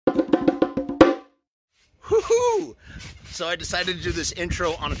Woohoo! So I decided to do this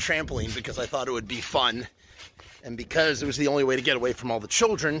intro on a trampoline because I thought it would be fun, and because it was the only way to get away from all the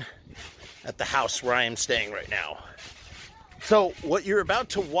children at the house where I am staying right now. So what you're about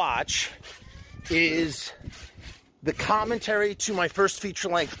to watch is the commentary to my first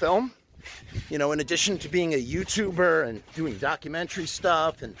feature-length film. You know, in addition to being a YouTuber and doing documentary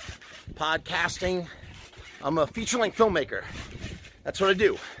stuff and podcasting, I'm a feature-length filmmaker. That's what I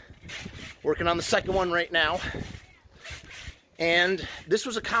do. Working on the second one right now. And this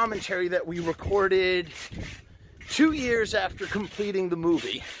was a commentary that we recorded 2 years after completing the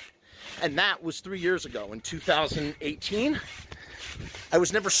movie. And that was 3 years ago, in 2018. I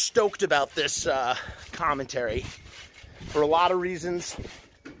was never stoked about this commentary for a lot of reasons.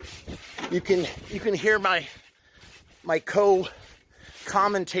 You can hear my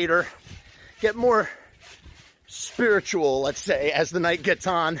co-commentator get more spiritual, let's say, as the night gets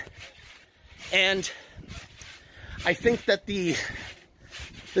on. And I think that the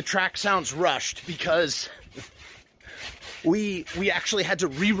track sounds rushed because we actually had to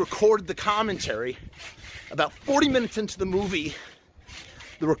re-record the commentary. About 40 minutes into the movie,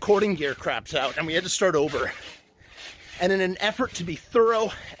 the recording gear craps out and we had to start over. And in an effort to be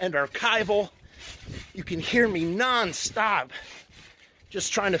thorough and archival, you can hear me non-stop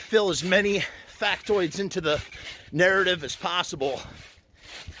just trying to fill as many factoids into the narrative as possible.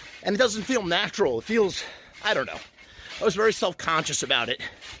 And it doesn't feel natural. It feels, I don't know. I was very self-conscious about it.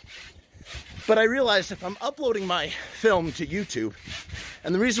 But I realized if I'm uploading my film to YouTube,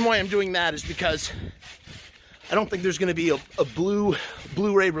 and the reason why I'm doing that is because I don't think there's going to be a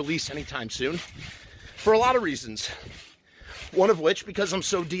Blu-ray release anytime soon. For a lot of reasons. One of which, because I'm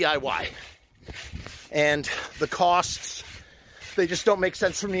so DIY. And the costs, they just don't make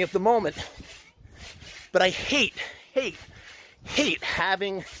sense for me at the moment. But I hate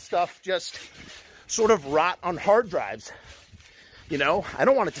having stuff just sort of rot on hard drives. You know, I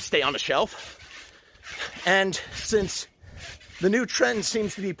don't want it to stay on a shelf. And since the new trend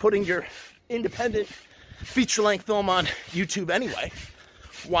seems to be putting your independent feature-length film on YouTube anyway,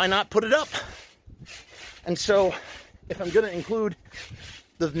 why not put it up? And so, if I'm going to include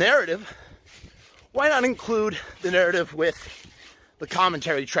the narrative, why not include the narrative with the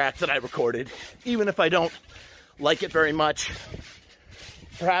commentary track that I recorded, even if I don't like it very much.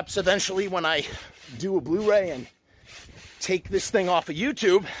 Perhaps eventually when I do a Blu-ray and take this thing off of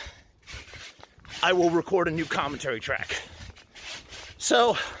YouTube, I will record a new commentary track.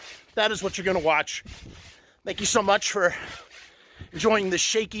 So, that is what you're going to watch. Thank you so much for enjoying this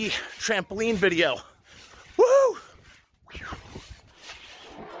shaky trampoline video. Woo!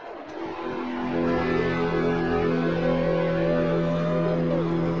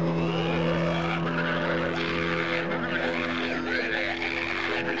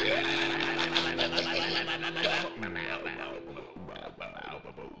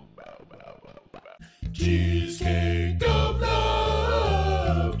 Cheesecake of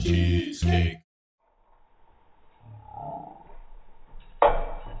love, cheesecake.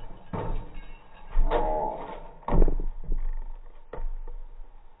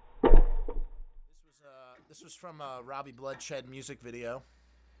 This was from a Robbie Bloodshed music video.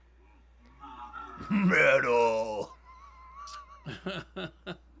 Metal.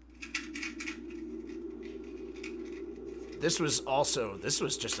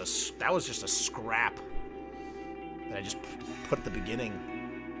 That was just a scrap that I just put at the beginning.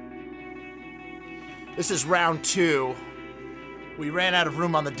 This is round 2. We ran out of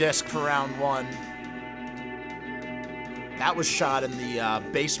room on the disc for round 1. That was shot in the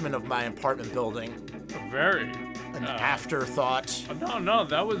basement of my apartment building. An afterthought. No,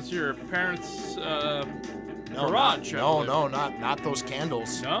 that was your parents' garage. Not those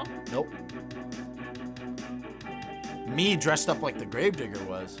candles. No? Nope. Me dressed up like the gravedigger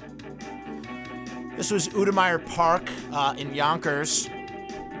was. This was Udemeyer Park in Yonkers.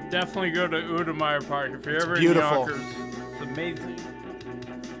 Definitely go to Udemeyer Park if you're ever beautiful. in Yonkers. It's amazing.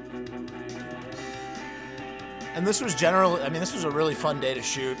 And this was this was a really fun day to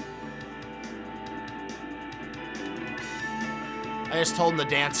shoot. I just told them to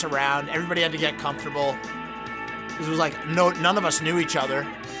dance around. Everybody had to get comfortable. This was like, none of us knew each other.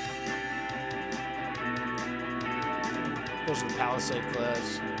 Those are the Palisade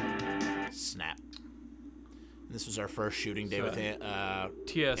cliffs. Snap. And this was our first shooting day with Anthony.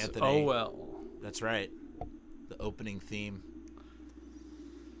 TSOL. That's right. The opening theme.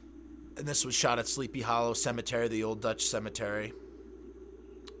 And this was shot at Sleepy Hollow Cemetery, the old Dutch cemetery.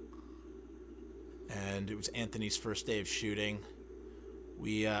 And it was Anthony's first day of shooting.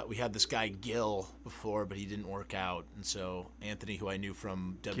 We had this guy Gil before, but he didn't work out, and so Anthony, who I knew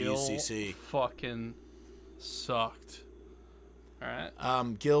from WCC, Fucking sucked. All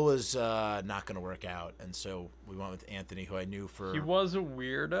right. Gil was not going to work out, and so we went with Anthony, who I knew for... He was a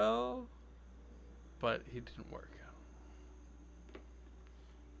weirdo, but he didn't work out.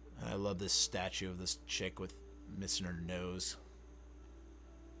 And I love this statue of this chick with missing her nose.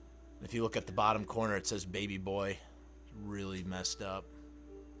 If you look at the bottom corner, it says baby boy. It's really messed up.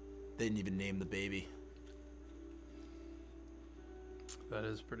 They didn't even name the baby. That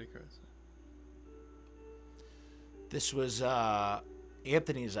is pretty crazy. This was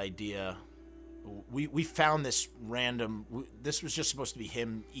Anthony's idea. We found this random... This was just supposed to be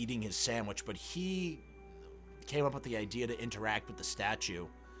him eating his sandwich, but he came up with the idea to interact with the statue.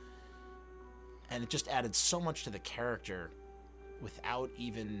 And it just added so much to the character without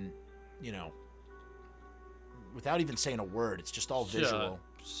even, without even saying a word. It's just all visual.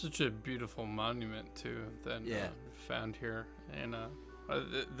 Such a beautiful monument, too, that found here. And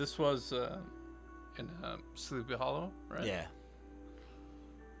this was in Sleepy Hollow, right? Yeah.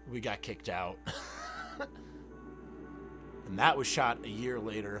 We got kicked out. And that was shot a year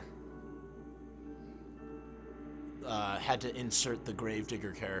later. Had to insert the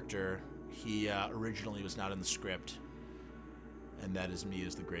Gravedigger character. He originally was not in the script. And that is me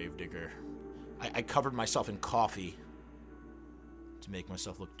as the Gravedigger. I covered myself in coffee to make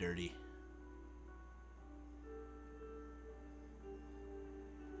myself look dirty.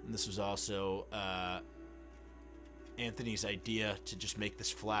 And this was also Anthony's idea to just make this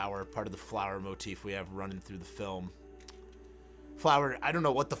flower part of the flower motif we have running through the film. Flower, I don't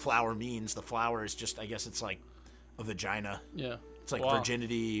know what the flower means. The flower is just, I guess it's like a vagina. Yeah. It's like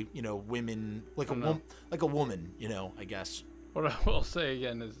virginity, women, like a woman, I guess. What I will say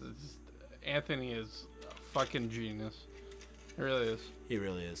again is Anthony is a fucking genius. He really is. He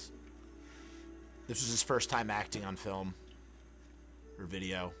really is. This was his first time acting on film. Or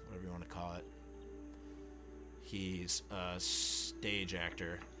video, whatever you want to call it. He's a stage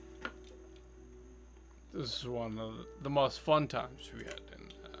actor. This is one of the most fun times we had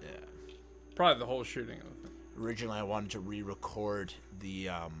in probably the whole shooting of the thing. Originally, I wanted to re-record the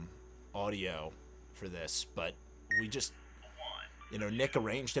audio for this, but we just, Nick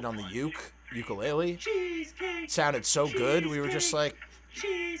arranged it on the ukulele. It sounded so good, we were just like,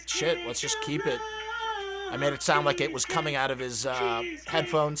 shit, let's just keep it. I made it sound like it was coming out of his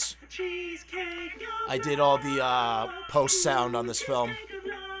headphones. I did all the post sound on this film.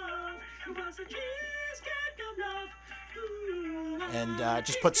 And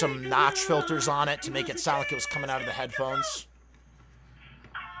just put some notch filters on it to make it sound like it was coming out of the headphones.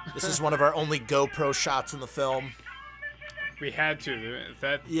 This is one of our only GoPro shots in the film. We had to.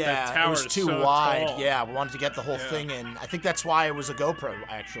 That it tower was is too so wide. tall. Yeah, we wanted to get the whole thing in. I think that's why it was a GoPro,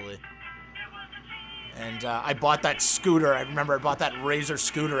 actually. And I bought that scooter. I remember I bought that Razor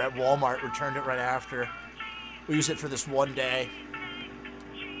scooter at Walmart, returned it right after. We used it for this one day.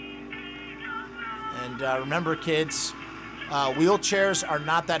 And remember, kids, wheelchairs are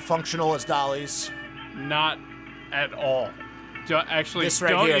not that functional as dollies. Not at all. Actually, this right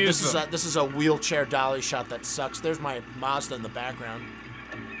don't here, use them. this is a wheelchair dolly shot that sucks. There's my Mazda in the background.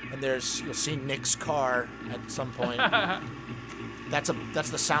 And you'll see Nick's car at some point. That's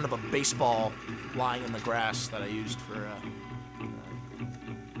the sound of a baseball lying in the grass that I used for.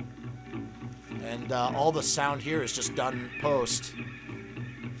 And all the sound here is just done post,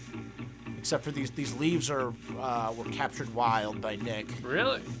 except for these leaves were captured wild by Nick.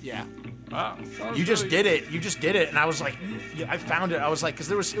 Really? Yeah. Wow. You just did it. You just did it, and I was like, I found it. I was like,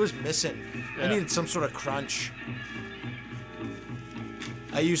 because it was missing. Yeah. I needed some sort of crunch.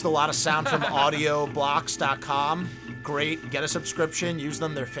 I used a lot of sound from audioblocks.com. Great. Get a subscription. Use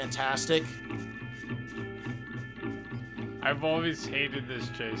them. They're fantastic. I've always hated this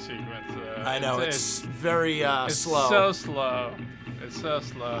chase sequence. I know. It's very it's slow. so slow. It's so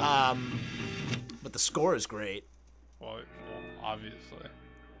slow. But the score is great. Well, obviously.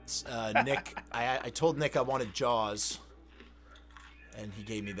 Nick, I told Nick I wanted Jaws, and he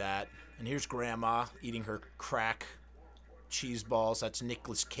gave me that. And here's Grandma eating her crack cheese balls. That's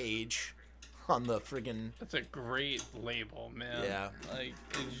Nicolas Cage on the friggin'... That's a great label, man. Yeah. Like,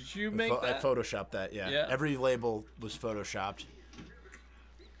 did you make that? I photoshopped that, yeah. Every label was photoshopped.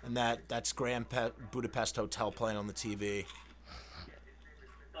 And that's Grand Budapest Hotel playing on the TV.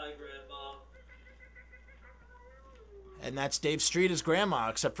 Hi, Grandma. And that's Dave Street as Grandma,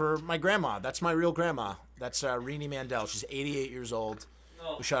 except for my grandma. That's my real grandma. That's Renee Mandel. She's 88 years old.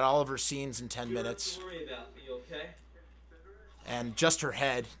 Oh, We shot all of her scenes in 10 minutes. Don't worry about me, okay? And just her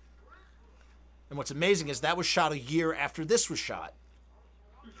head. And what's amazing is that was shot a year after this was shot.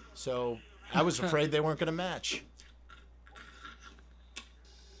 So I was afraid they weren't going to match.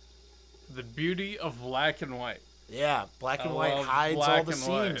 the beauty of black and white. Yeah, black and I white love hides black all the and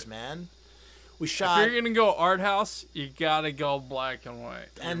white. seams, man. We If shot. you're gonna go art house, you gotta go black and white.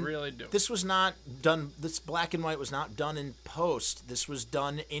 And you really do. This was not done. This black and white was not done in post. This was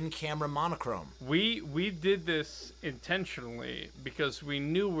done in camera monochrome. We did this intentionally because we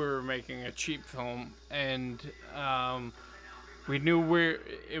knew we were making a cheap film, and we knew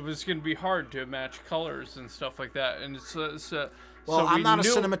it was going to be hard to match colors and stuff like that. And Well, so I'm we not a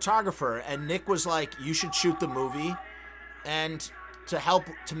knew- cinematographer, and Nick was like, "You should shoot the movie," and to help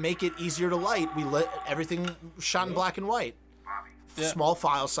to make it easier to light, we lit everything shot in black and white. Yeah. Small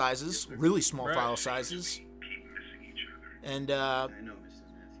file sizes, really small Right. file sizes. And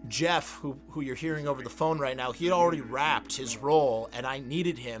Jeff, who you're hearing over the phone right now, he had already wrapped his role, and I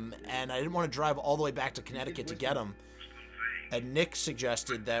needed him, and I didn't want to drive all the way back to Connecticut to get him. And Nick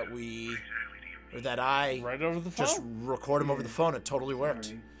suggested that I right over the phone. just record him over the phone. It totally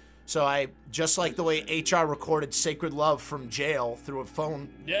worked. So I, just like the way HR recorded Sacred Love from jail through a phone,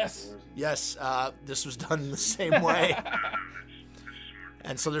 Yes. yes, this was done the same way.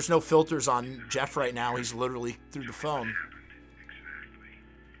 And so there's no filters on Jeff right now. He's literally through the phone.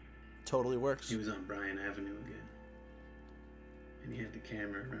 Totally works. He was on Bryan Avenue again. And he had the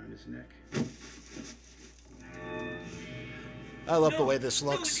camera around his neck. I love the way this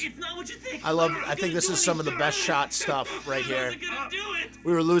looks. It's not what you think. I think this is some of the best shot stuff right here.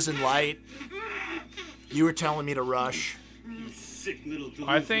 We were losing light. You were telling me to rush.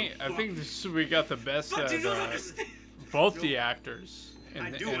 I think we got the best out of both the actors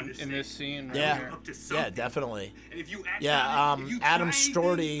in this scene. Right Yeah, here. yeah, definitely. Yeah, Adam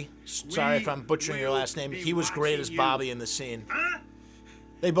Storty, sorry if I'm butchering your last name, he was great as Bobby in the scene.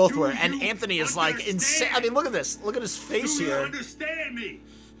 They both were. And Anthony is like insane. I mean, look at this. Look at his face here. Understand me?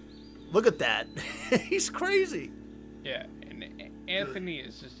 Look at that. He's crazy. Yeah, and Anthony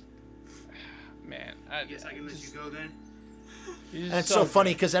is just man. Guess I can let you go then. And it's so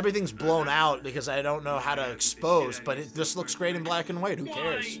funny because everything's blown out because I don't know how to expose, but it just looks great in black and white. Who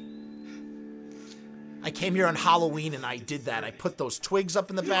cares? I came here on Halloween and I did that. I put those twigs up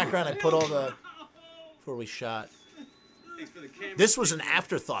in the background. I put all the... Before we shot. This was an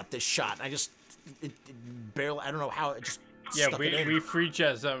afterthought, this shot. I just... It barely... I don't know how it just Yeah, stuck it in. we free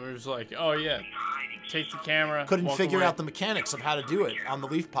jazzed up. It was like, oh yeah, take the camera. Couldn't walk figure away. out the mechanics of how to do it on the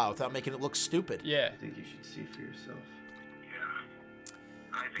leaf pile without making it look stupid. Yeah. I think you should see for yourself.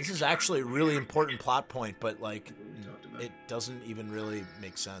 This is actually a really important plot point, but like, We talked about it doesn't even really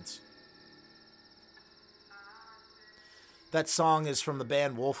make sense. That song is from the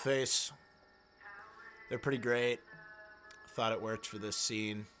band Wolfface. They're pretty great. Thought it worked for this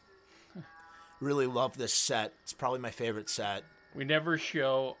scene. Really love this set. It's probably my favorite set. We never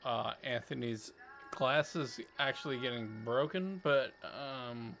show Anthony's glasses actually getting broken, but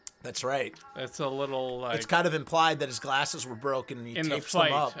That's right. that's a little like It's kind of implied that his glasses were broken and he in the tapes fight,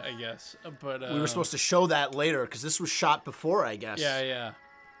 them up. I guess. But We were supposed to show that later because this was shot before, I guess. Yeah.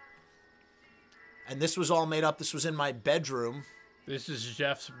 And this was all made up. This was in my bedroom. This is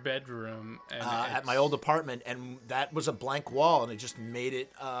Jeff's bedroom, and At my old apartment, and that was a blank wall, and it just made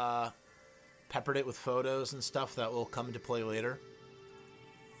it, peppered it with photos and stuff that will come into play later.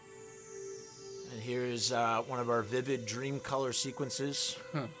 And here's one of our vivid dream color sequences.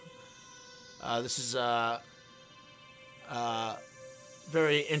 This is a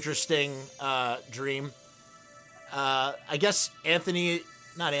very interesting dream. I guess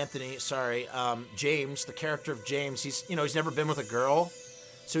James, the character of James, he's never been with a girl,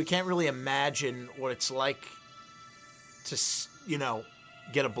 so he can't really imagine what it's like to,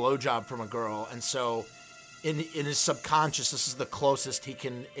 get a blowjob from a girl. And so in his subconscious, this is the closest he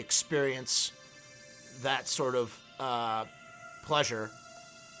can experience that sort of pleasure.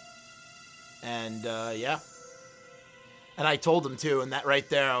 And yeah. And I told him too, and that right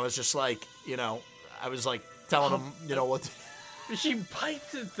there, I was just like, I was like telling him, what she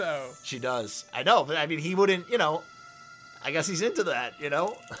bites it though. she does. I know, but I mean, he wouldn't, I guess he's into that,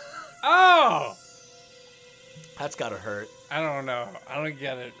 Oh, That's gotta hurt. I don't know. I don't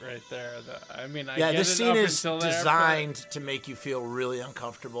get it right there. I mean, I Yeah, get this it scene up is until there, but designed to make you feel really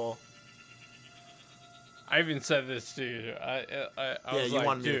uncomfortable. I even said this to you. I Yeah, was you like,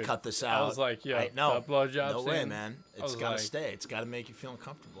 wanted me to dude, cut this I out. was like, yo, no, that blowjob no way, scene, man. I It's was gotta like- stay. It's gotta make you feel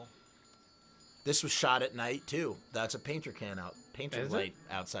uncomfortable. This was shot at night too. That's a painter Is it? light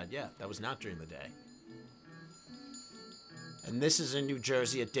outside. Yeah, that was not during the day. And this is in New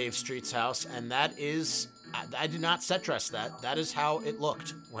Jersey at Dave Street's house, and that is, I did not set dress that. That is how it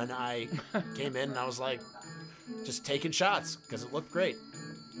looked when I came in, and I was like, just taking shots because it looked great.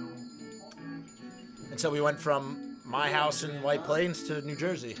 And so we went from my house in White Plains to New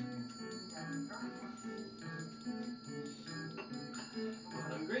Jersey.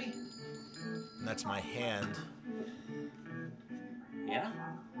 And that's my hand. Yeah?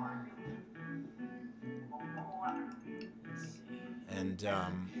 And,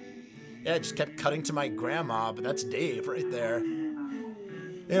 yeah, it just kept cutting to my grandma, but that's Dave right there.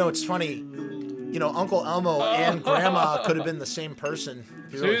 You know, it's funny. You know, Uncle Elmo and Grandma could have been the same person,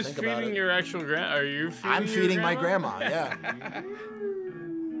 if you So really who's think about feeding it. your actual grandma? Are you feeding I'm your feeding my grandma, yeah.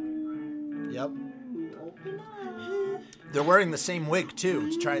 Yep. They're wearing the same wig, too,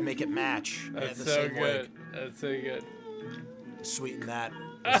 to try and make it match. They have That's the so same good. wig. That's so good. Sweeten that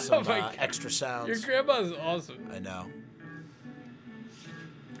with some my God. extra Your sounds. grandma's awesome. I know.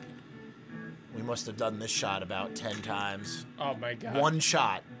 We must have done this shot about 10 times. Oh my God. One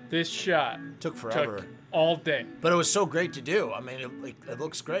shot. This shot Took forever. took all day. But it was so great to do. I mean, it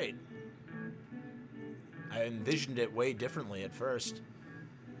looks great. I envisioned it way differently at first.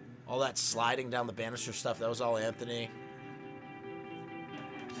 All that sliding down the banister stuff, that was all Anthony.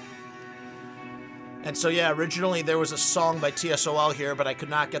 And so, yeah, originally there was a song by TSOL here, but I could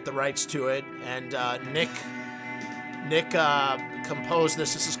not get the rights to it. And Nick composed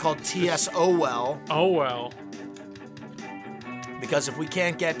this. This is called TSOL. Oh well. Because if we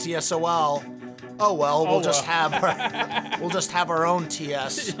can't get TSOL, oh well, we'll just have our own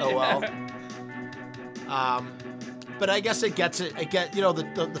TSOL. But I guess it gets it. You know,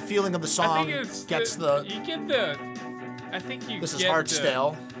 the feeling of the I song think it's gets you get the. I think you. This is get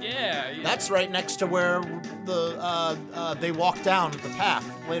Hartsdale. Yeah. That's right next to where they walk down the path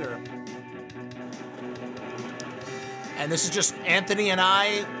later. And this is just Anthony and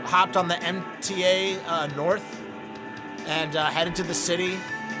I hopped on the MTA North and headed to the city.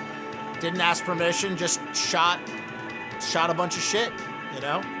 Didn't ask permission, just shot a bunch of shit, you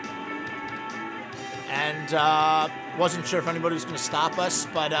know? And wasn't sure if anybody was going to stop us,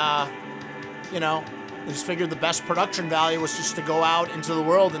 but, you know, we just figured the best production value was just to go out into the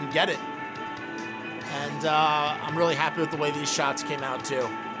world and get it. And I'm really happy with the way these shots came out, too.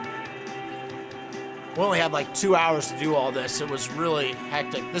 We only had like 2 hours to do all this. It was really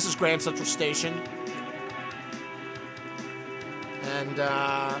hectic. This is Grand Central Station. And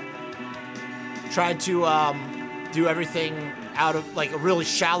tried to do everything out of like a really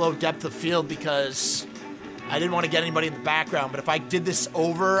shallow depth of field because I didn't want to get anybody in the background. But if I did this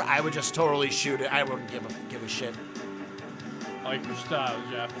over, I would just totally shoot it. I wouldn't give a shit. I like your style,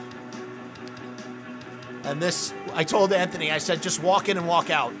 Jeff. And this, I told Anthony, I said, just walk in and walk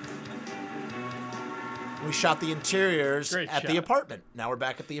out. We shot the interiors Great at the shot. apartment. Now we're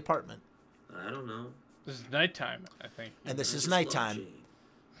back at the apartment. I don't know. This is nighttime, I think. And this is It's nighttime. love,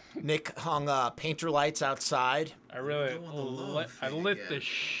 Gene. Nick hung painter lights outside. I really Go on the love I thing lit again. the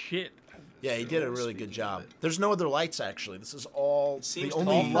shit. Yeah, he did a really good job. There's no other lights, actually. This is all, the seems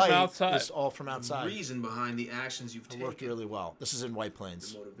only all from light outside. is all from The outside. reason behind the actions you've It taken, worked really well. This is in White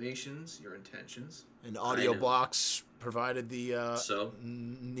Plains. your motivations, your intentions. And Audio know. Blocks provided the So?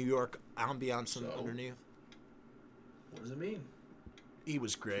 New York ambiance So? underneath. What does it mean? He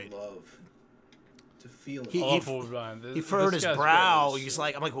was great. Love. To feel it. He- Awful blind. He furrowed his brow. He's so-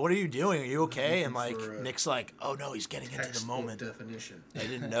 like, I'm like, what are you doing? Are you okay? And like, for a Nick's like, oh no, he's getting into the textbook moment. definition. I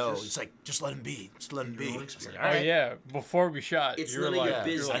didn't know. Just He's like, just let him be. Just let him your be. own It's like, experience. all Oh right. yeah, before we shot, It's you were none of like, your you were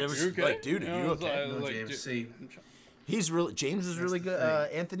business. like, I was "You okay?" like, dude, are And I you was okay? like- No, like, James, dude- see, He's really James is really That's good. the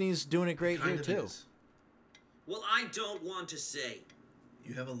thing. Anthony's doing it great here kind of too. is. Well, I don't want to say.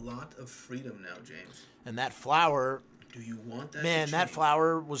 You have a lot of freedom now, James. And that flower, Do you want that? man, to that change?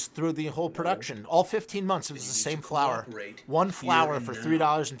 flower was through the whole production. All 15 months, it was You the need same to flower. cooperate One here flower and for now.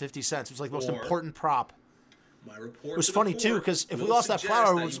 $3.50. It was like the most Or- important prop. My report It was to the funny too court because if we will lost that suggest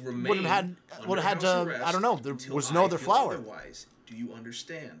flower, that we you wouldn't remain have under had house to. arrest I don't know. There until was no I other feel flower. Otherwise, do you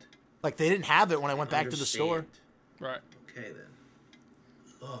understand? Like they didn't have it when I went back to the store. Understand. Right. Okay then.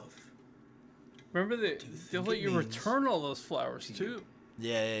 Love. Remember you they'll think let it you means return all those flowers too.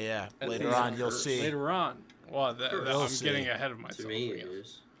 Yeah. At Later least on, you'll see. Later on. Well, We'll I'm see. getting ahead of To myself. me, it again.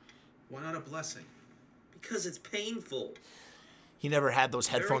 is. Why not a blessing? Because it's painful. He never had those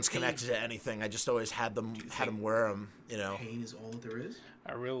headphones Very connected to anything. I just always had him wear them. You know. Pain is all that there is.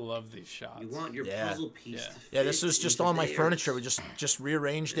 I really love these shots. You want your Yeah. puzzle piece Yeah. to fit Yeah, this was just into all my theirs. furniture. We just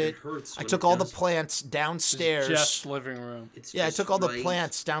rearranged And it. it hurts I when took it all the doesn't. plants downstairs. Jeff's living room. It's Yeah, I just took all the right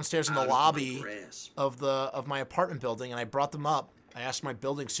plants downstairs in the out of my lobby grasp. of my apartment building, and I brought them up. I asked my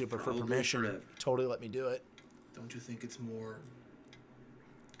building super for Probably permission. forever. Totally let me do it. Don't you think it's more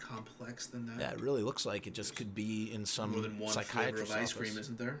complex than that? Yeah, it really looks like it just could be in some More than one flavor psychiatrist's of ice office. cream,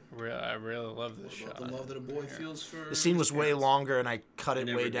 isn't there? I really love this What about shot. the love that a boy feels for The scene was his way parents? longer, and I cut it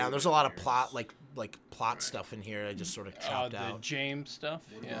never way knew down. my There's a lot of parents. plot, like like plot stuff in here. I just sort of Oh, chopped the out. James stuff.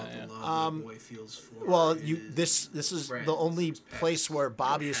 What Yeah, about yeah. the love the boy feels for Well, his this is friends, the only his place pets, where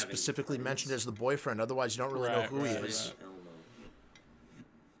Bobby is having specifically friends. mentioned as the boyfriend. Otherwise, you don't really know Right, who he right, is. right. Elmo.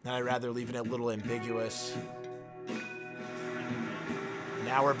 And I'd rather leave it a little ambiguous.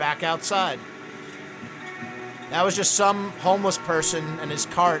 Now we're back outside. That was just some homeless person and his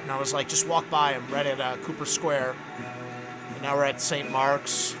cart, and I was like, just walk by him right at Cooper Square. And now we're at St.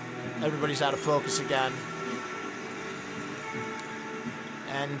 Mark's. Everybody's out of focus again.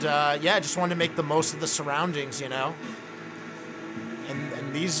 And yeah, I just wanted to make the most of the surroundings, you know?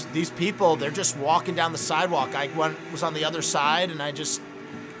 And these people, they're just walking down the sidewalk. I was on the other side, and I just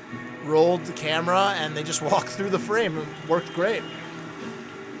rolled the camera, and they just walked through the frame. It worked great.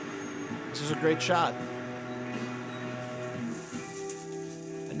 This is a great shot.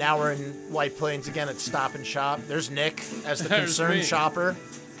 And now we're in White Plains again at Stop and Shop. There's Nick as the There's concerned me. shopper.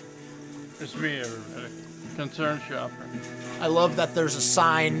 It's me, everybody. Concerned shopper. I love that there's a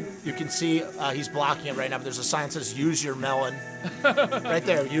sign. You can see he's blocking it right now, but there's a sign that says, use your melon. Right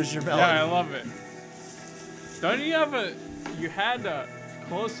there, use your melon. Yeah, I love it. Don't you have you had a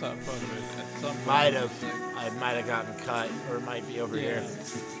close-up of it at some point? I might have gotten cut, or it might be over Yeah. here.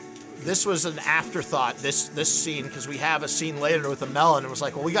 This was an afterthought, this scene, because we have a scene later with a melon. It was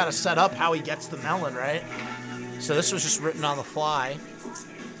like, well, we got to set up how he gets the melon, right? So this was just written on the fly.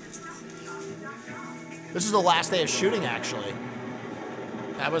 This is the last day of shooting, actually.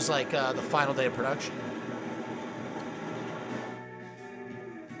 That was like the final day of production.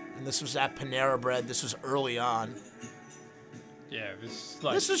 And this was at Panera Bread. This was early on. Yeah, this is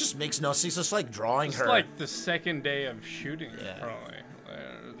like This just makes no sense. It's just like drawing it's her. like the second day of shooting, Yeah. probably.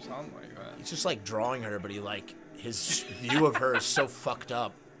 Or something like that. It's just like drawing her, but his view of her is so fucked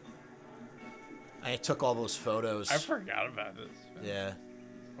up. I took all those photos. I forgot about this. Yeah.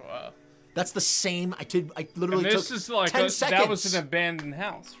 Wow. That's the same. I literally And this took is like 10 seconds. that was an abandoned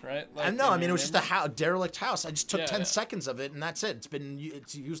house, right? Like, I know. I mean, it was in- just a derelict house. I just took Yeah, 10 yeah. seconds of it, and that's it.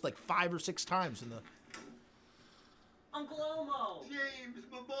 It's used like 5 or 6 times in the. Uncle Elmo. James,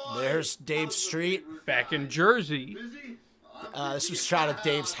 my boy. There's Dave Street. back in Jersey. Busy? This was shot at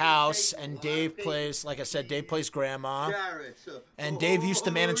Dave's house, and Dave plays, like I said, Dave plays Grandma. Jared, And Dave used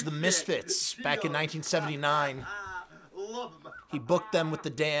to manage the Misfits back in 1979. Love him. He booked them with the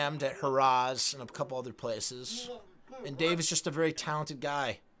Damned at Haraz and a couple other places. And Dave is just a very talented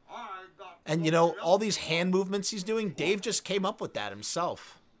guy. And you know, all these hand movements he's doing, Dave just came up with that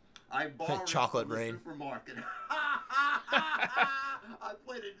himself. I borrowed Chocolate from the Rain. Supermarket. I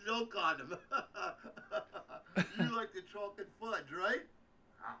played a joke on him. You like the chocolate fudge, right?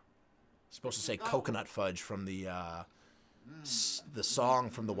 Supposed to say coconut fudge from the song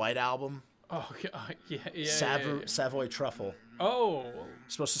from the White Album, Oh, yeah. Savoy Truffle. Oh,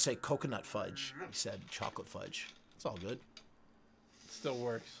 Supposed to say coconut fudge. He said chocolate fudge. It's all good. still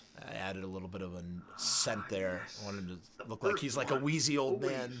works. I added a little bit of a scent there. I wanted him to look like he's like a wheezy old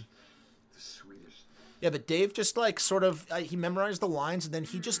man. The sweetest. Yeah, but Dave just like sort of he memorized the lines, and then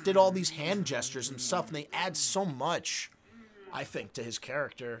he just did all these hand gestures himself, and they add so much, I think, to his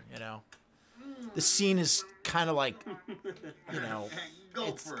character. You know, the scene is kind of like, you know,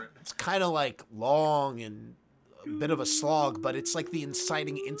 Go for it. it's kind of like long and a bit of a slog, but it's like the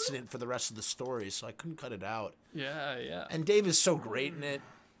inciting incident for the rest of the story, so I couldn't cut it out. Yeah, yeah. And Dave is so great in it.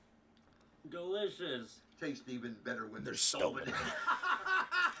 Delicious. Tastes even better when They're they're stolen.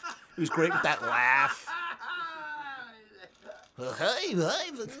 He was great with that laugh.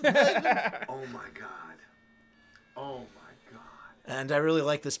 Oh my god. Oh my god. And I really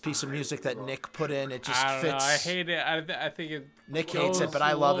like this piece of music that Nick put in. It just I don't know. fits. I hate it. I think it. Nick hates it, goes but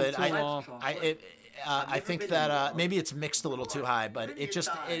I a love little it. too long. I think that maybe it's mixed a little too high, but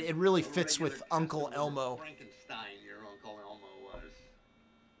it really fits with Uncle Elmo. Frankenstein, your Uncle Elmo was.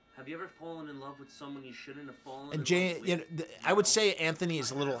 Have you ever fallen in love with someone you shouldn't have fallen in And love Jay, with? you know, I would say Anthony is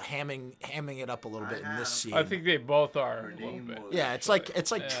a little hamming it up a little bit in this scene. I think they both are a little bit. Yeah, it's like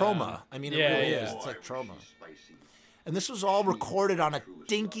Yeah. trauma. I mean, it Yeah, really yeah. is. It's like trauma. Spicy. And this was all recorded on a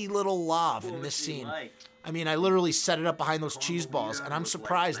dinky little lav in this scene. I mean, I literally set it up behind those cheese balls, and I'm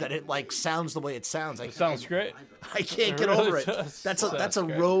surprised that it like sounds the way it sounds. It sounds great. I can't It get really over it. does. That's a Sounds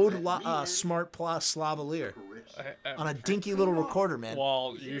great. Rode Smart Plus lavalier on a dinky little recorder, man.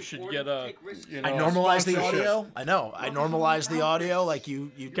 Well, you should get a. You know, I normalize the sponsorship. audio. I know. I normalize the audio like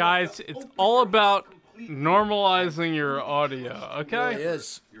you. Guys, it's all about normalizing your audio. It Okay. really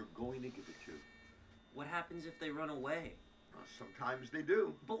is. You're going to give it to. What happens if they run away? Sometimes they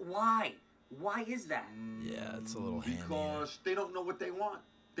do. But why? Why is that? Yeah, it's a little hammy. Because they don't know what they want.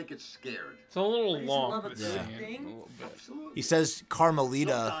 They get scared. It's a little Isn't long. love a this good scene, thing? a little bit. Absolutely. He says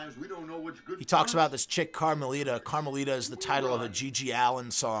Carmelita. Sometimes we don't know what's good. He talks for about us. this chick Carmelita. Carmelita is the title of a Gigi Allen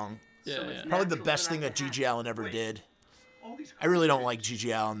song. Yeah, So yeah. it's Probably the natural best for thing that Gigi Allen ever Wait. did. All these I really don't conversations. like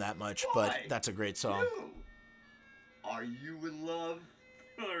Gigi Allen that much, but Why? that's a great song. You. Are you in love?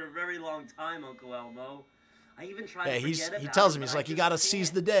 For a very long time, Uncle Elmo. I even tried Yeah, to he forget about tells it, him, he's but I like, you just gotta can't.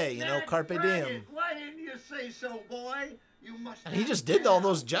 seize the day, you know, That's carpe diem. brilliant. Why didn't you say so, boy? You must. And he just did all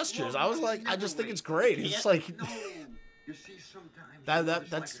those gestures. I was like, I just think it's great. It's like No. You see,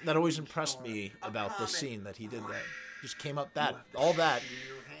 sometimes that always impressed me about this scene that he did that. Just came up that all that.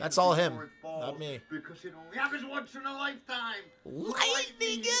 That's all him, not me. Because it only happens once in a lifetime.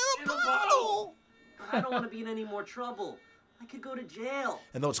 Lightning in a bottle. But I don't want to be in any more trouble. I could go to jail.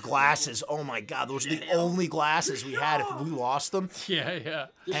 And those glasses, oh my God, those are the only glasses we had if we lost them. Yeah, yeah.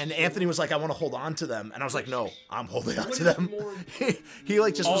 And Anthony was like, I want to hold on to them. And I was like, no, I'm holding on to them. he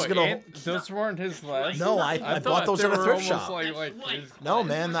like just was going to. Those weren't his glasses. No, I thought bought those they at a were thrift almost shop. Like his No, glasses.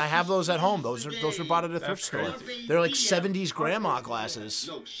 man, I have those at home. Those were bought at a thrift That's store. crazy. They're like 70s grandma glasses.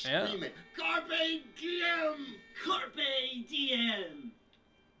 No, Yeah. scream it. Carpe diem. Carpe diem.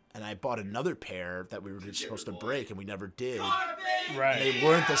 And I bought another pair that we were just supposed to break, and we never did. Right. They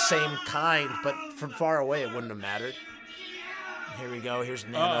weren't the same kind, but from far away, it wouldn't have mattered. Here we go. Here's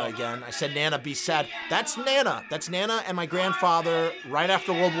Nana again. I said, Nana, be sad. That's Nana. That's Nana and my grandfather right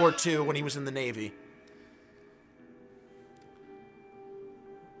after World War II when he was in the Navy.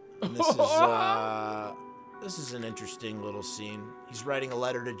 And this is an interesting little scene. He's writing a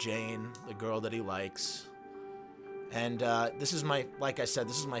letter to Jane, the girl that he likes. And this is like I said,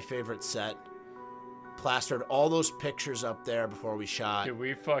 this is my favorite set. Plastered all those pictures up there before we shot. Dude,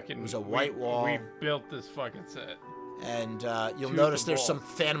 we fucking. It was a white wall. We built this fucking set. And you'll Tooth notice and there's ball. some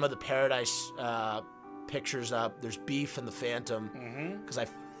Phantom of the Paradise pictures up. There's Beef and the Phantom. Because I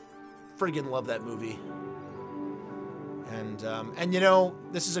friggin' love that movie. And you know,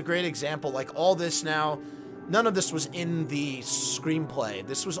 this is a great example. Like all this now, none of this was in the screenplay.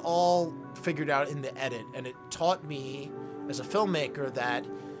 This was all figured out in the edit. And it taught me as a filmmaker that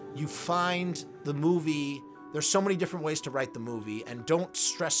you find the movie, there's so many different ways to write the movie, and don't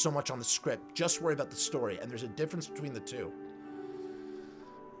stress so much on the script. Just worry about the story, and there's a difference between the two.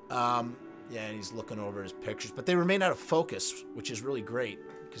 Yeah, and he's looking over his pictures, but they remain out of focus, which is really great,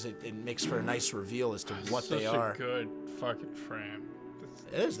 because it makes for a nice reveal as to what they are. Such a good fucking frame.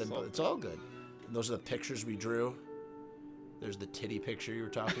 It is, it's all good. And those are the pictures we drew. There's the titty picture you were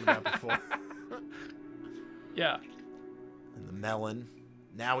talking about before. Yeah. And the melon.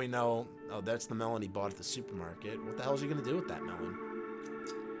 Now we know, oh, that's the melon he bought at the supermarket. What the hell is he going to do with that melon?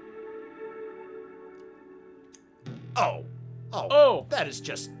 Oh, that is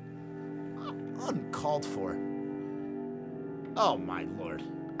just uncalled for. Oh, my Lord.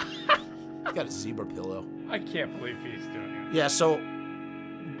 He's got a zebra pillow. I can't believe he's doing it. Yeah, so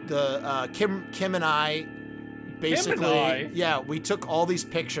the Kim and I basically, yeah, we took all these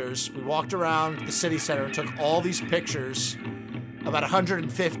pictures. We walked around the city center and took all these pictures, about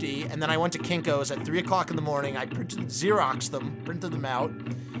 150, and then I went to Kinko's at 3 o'clock in the morning. I Xeroxed them, printed them out,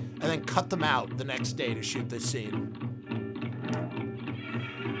 and then cut them out the next day to shoot this scene.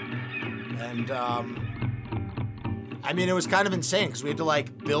 And, I mean, it was kind of insane because we had to,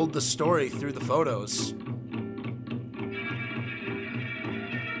 like, build the story through the photos.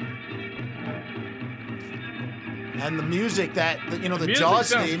 And the music that, you know, the music Jaws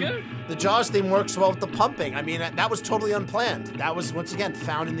sounds theme, good. the Jaws theme works well with the pumping. I mean, that was totally unplanned. That was, once again,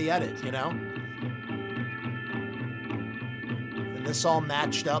 found in the edit, you know? And this all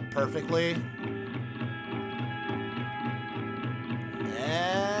matched up perfectly.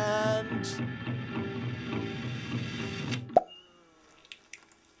 And...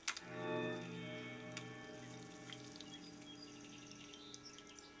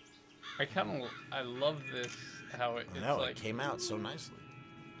 I love this, how it's I know, like. it came out so nicely.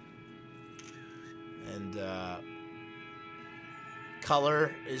 And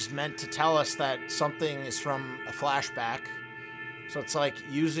color is meant to tell us that something is from a flashback. So it's like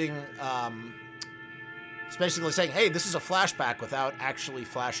using, it's basically saying, hey, this is a flashback without actually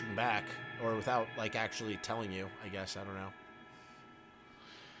flashing back, or without like actually telling you, I guess, I don't know.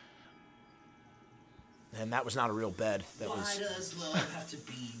 And that was not a real bed. That was. Why does love have to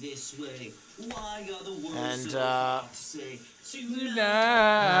be this way? Why are the words And, so hard to say?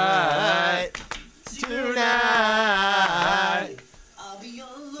 Tonight. Tonight.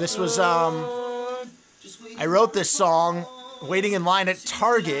 This was I wrote this song waiting in line at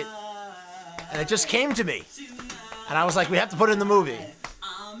Target, and it just came to me, and I was like, we have to put it in the movie.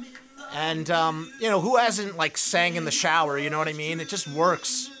 And, you know, who hasn't, like, sang in the shower, you know what I mean? It just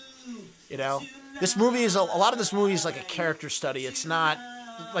works, you know? This movie is, a lot of this movie is like a character study. It's not,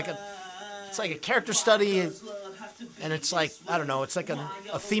 like it's like a character study, and it's like, I don't know, it's like a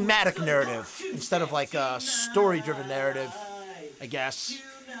thematic narrative instead of like a story-driven narrative, I guess.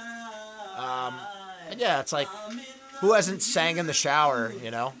 And yeah, it's like, who hasn't sang in the shower,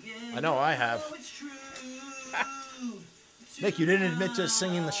 you know? I know I have. Nick, you didn't admit to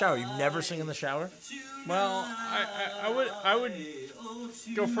singing in the shower. You never sing in the shower? Well, I would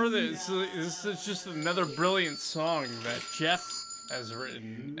go further. This is just another brilliant song that Jeff has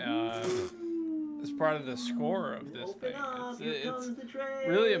written as part of the score of this thing. It's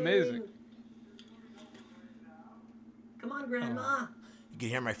really amazing. Come on, Grandma. You can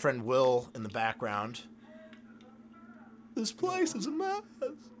hear my friend Will in the background. This place is a mess.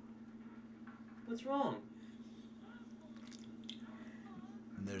 What's wrong?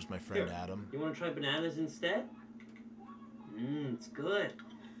 And there's my friend Here. Adam. You want to try bananas instead? It's good.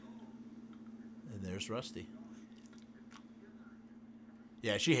 And there's Rusty.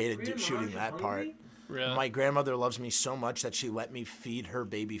 Yeah, she hated Grandma, shooting you that part. hungry? Really? My grandmother loves me so much that she let me feed her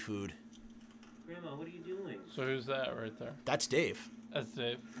baby food. Grandma, what are you doing? So who's that right there? That's Dave. That's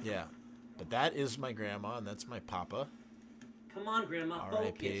Dave. Yeah. But that is my grandma, and that's my papa. Come on, Grandma,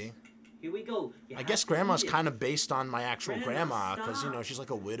 R.I.P. focus. Here we go. I guess grandma's kind of based on my actual grandma, because, you know, she's like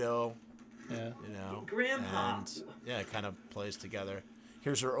a widow, Yeah. you know. Grandpa. And, yeah, it kind of plays together.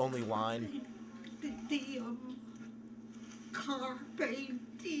 Here's her only line. Diem. Carpe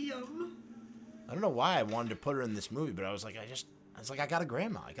diem. I don't know why I wanted to put her in this movie, but I was like, I got a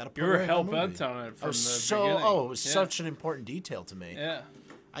grandma. I got to put You her were in the hell movie. bent on it I from the was so, beginning. it was Yeah. such an important detail to me. Yeah.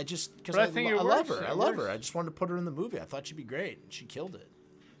 I just, because But I I think it love works. her. It I love her. works. I just wanted to put her in the movie. I thought she'd be great. She killed it.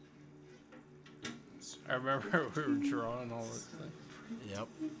 I remember we were drawing all this thing. Yep.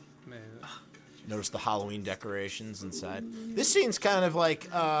 Amazing. Notice the Halloween decorations inside. This scene's kind of like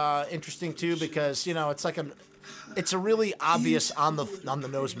interesting too because you know it's like it's a really obvious on the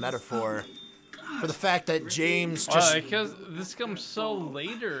nose metaphor for the fact that James just Well, because this comes so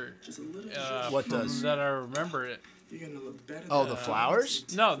later. What from does? that I remember it. Oh, the flowers?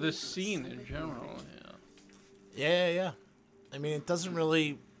 No, this scene in general. Yeah. I mean, it doesn't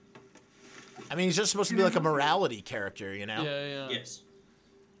really. I mean, he's just supposed to be like a morality character, you know? Yeah. Yes.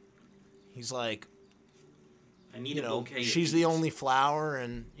 He's like, I need you a know, bouquet. she's the only flower,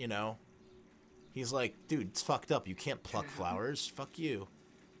 and you know, he's like, dude, it's fucked up. You can't pluck flowers. Fuck you.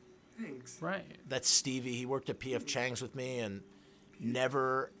 Right. That's Stevie. He worked at P.F. Chang's with me and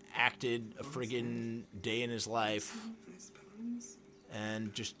never acted a friggin' day in his life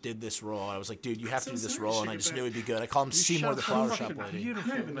and just did this role. I was like, dude, you have to do this role, and I just knew it'd be good. I call him Seymour the Flower Shop Lady.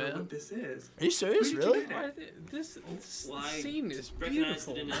 Beautiful, man. Are you serious? Really? Why, this Well, I scene is recognized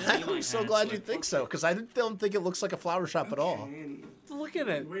beautiful. it in the man. name I I'm so had, glad so you I think fucked so, with because I don't think it looks like a flower shop at all. Look at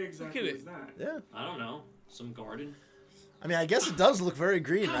it. Look at it. Yeah. I don't know. Some garden. I mean, I guess it does look very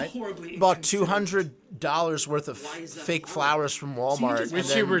green, right? horribly Bought $200 worth of Why is that fake horrible? flowers from Walmart. Which and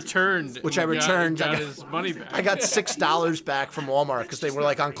he then returned. Which I and returned. Got I got- his money back. I got $6 back from Walmart because they were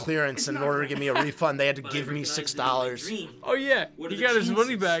like on clearance. And in order to give me a refund, they had to But give I me recognized it in my $6. dream. Oh yeah, What are he the got his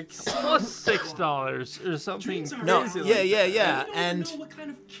money chances? back plus $6 or something crazy. No, like yeah. that. And what kind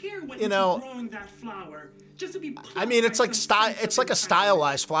of care went you into know, growing that flower. Just to be I mean, it's like it's like a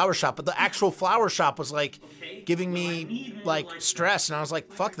stylized flower shop, but the actual flower shop was like giving me like stress, and I was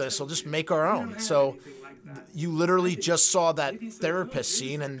like, "Fuck this! We'll just make our own." So you literally just saw that therapist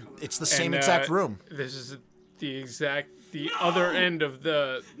scene, and it's the same And, exact room. This is the other end of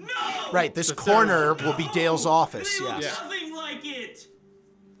the. Right. This the corner will be Dale's office. Yes. Yeah. Nothing like it.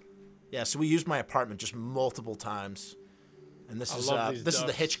 Yeah. So we used my apartment just multiple times, and this I is love these this is the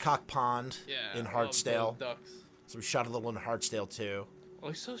ducks. Hitchcock Pond Yeah. in I love those Hartsdale. ducks. So we shot a little in Hartsdale too. Oh,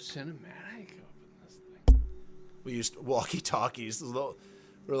 he's so cinematic up in this thing. We used walkie-talkies.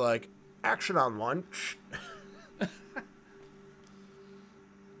 We're like, action on lunch.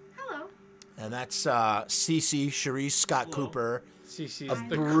 Hello. And that's Cece Charisse Scott Cooper. Cece's A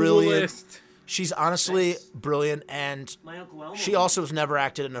the brilliant- coolest. She's honestly brilliant, and My Uncle Elmo. she also has never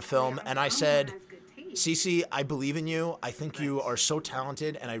acted in a film. And I said, Has good taste. Cece, I believe in you. I think you are so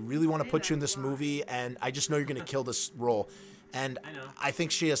talented, and I really want to put you in this movie, and I just know you're going to kill this role. And I know. I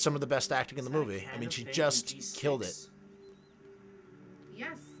think she has some of the best acting in the movie. I mean, she just killed it.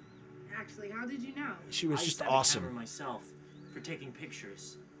 Yes. Actually, how did you know? She was I used just to have a awesome. camera myself for taking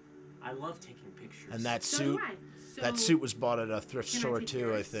pictures. I love taking pictures. And that So suit, do I. So that suit was bought at a thrift Can I store take too,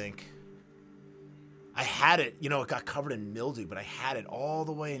 I yours? think. I had it, you know, it got covered in mildew, but I had it all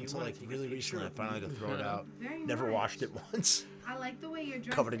the way until wanna like take a really picture recently. I of finally me? had to throw it out. Very Never nice. washed it once. I like the way you're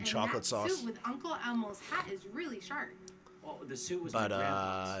dressed. Covered in and chocolate that sauce. suit with Uncle Elmo's hat is really sharp. Oh, the suit was my But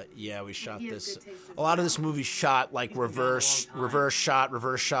grandpa's. yeah, we shot He has this. good taste as A lot of well. this movie shot like He's been gone a reverse long time.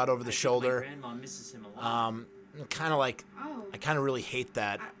 reverse shot over the I think shoulder. My grandma misses him a lot. Kind of like Oh, I kind of really hate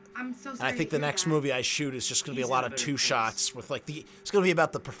that. I'm so sorry. And I think to the hear next that. movie I shoot is just going to be a He's lot in a of better two place. shots with like it's going to be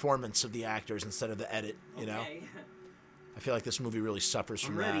about the performance of the actors instead of the edit, you know? Okay. I feel like this movie really suffers I'm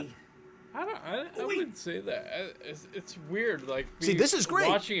from that. ready. I wouldn't say that. It's weird. Like See, this is great.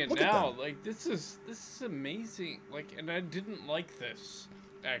 Watching it Look at now, them. like this is amazing. Like, and I didn't like this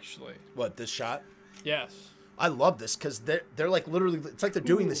actually. What, this shot? Yes. I love this cuz they're like literally it's like they're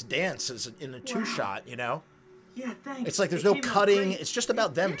doing this dance in a two shot, you know? Yeah, thanks. It's like there's It no came out cutting. great. It's just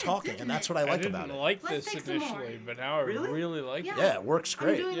about them did, talking, didn't and that's it? what I I like didn't about it. like Let's this take some more. initially, but now I really like it. Yeah, it works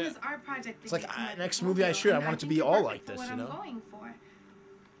great. I'm doing Yeah. this art project. It's like, to get to my next movie I portfolio, shoot, I and want it to think be you're all perfect like for this, what you I'm know? going for.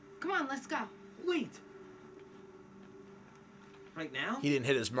 Come on, let's go. Wait. Right now? He didn't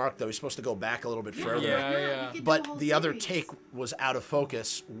hit his mark though. He's supposed to go back a little bit further. Yeah, We yeah. could do a But whole the other series. take was out of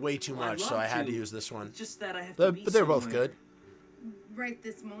focus way too Well, I'd much, so love I had to to. use this one. It's just that I have to be But they're both somewhere. good. Right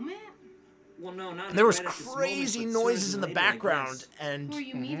this moment. Well, no, not And there was right at this crazy moment, but sooner noises in than the later, I background, guess. and Who are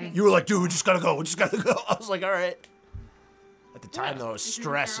you meeting? you were like, "Dude, we just gotta go. We just gotta go." I was like, "All right." At the time, Yeah. though, I was Is it a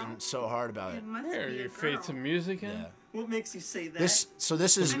stressing girl? so hard about it. It must Here, be a you girl. fade some music in. Yeah. What makes you say that? This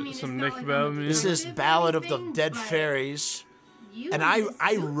is I mean, Some it's not Nick like Bell I'm a music. this is detective or Ballad of the anything, Dead but Fairies, you and in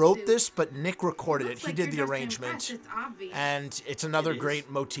I this wrote suit this, but Nick recorded it. looks He like did you're the dressed to impress, arrangement, It's obvious. and it's another It is. great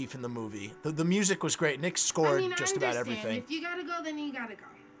motif in the movie. The music was great. Nick I scored mean, just I about understand. everything. If you gotta go, then you gotta go.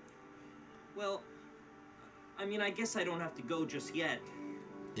 Well, I mean, I guess I don't have to go just yet.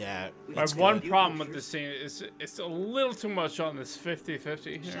 Yeah, My it's one good. problem with this scene is it's a little too much on this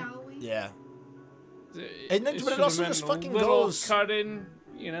 50-50 here. Shall we? Yeah, It And then- but it should've also been just a fucking little goes- cut in,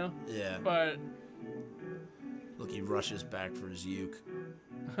 you know. yeah. But Look, he rushes back for his uke.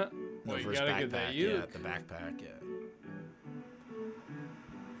 No, Well, you for his gotta backpack. get that Yeah, uke. the backpack. Yeah.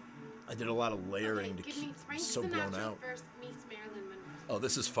 I did a lot of layering to Okay, give me keep Frank so blown Sinatra out. first meets Marilyn Monroe. Oh,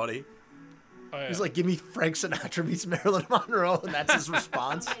 this is funny. oh, yeah. He's like, "Give me Frank Sinatra meets Marilyn Monroe," and that's his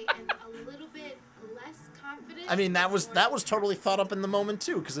response. Okay, and a little bit less confident. I mean, that was totally thought up in the moment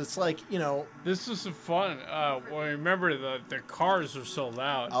too, because it's like, you know, This was some fun. Well, remember the cars are so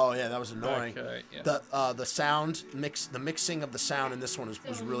loud. oh yeah, that was annoying. Yeah. The sound the mixing of the sound in this one was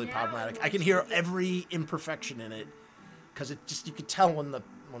So really now problematic. I what can you hear get- every imperfection in it, because it just you could tell when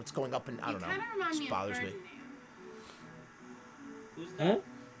it's going up and I You don't know. kind of remind It me just bothers of me. Ferdinand. Who's that?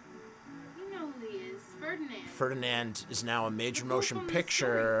 You know who he is, Ferdinand. Ferdinand is now a major The fool motion from the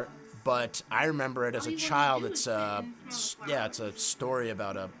picture, but I remember it as All a you wanna child. do It's is a sit and smell yeah, it's a story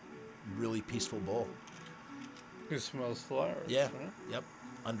about a really peaceful bull. Who smells flowers? Yeah, right? yep,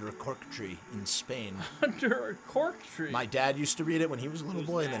 under a cork tree in Spain. Under a cork tree. My dad used to read it when he was a little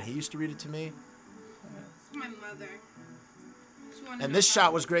boy, and then he used to read it to me. It's my mother. She wanted And to this know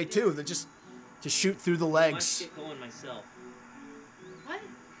shot was great too. That just to shoot through the I might legs. get going myself. What?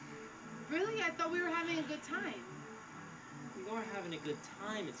 Really? I thought we were having a good time. You're having a good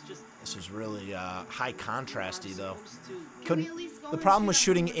time. It's just This was really high contrasty though. supposed to. Can we Couldn't. at least go The and problem shoot with up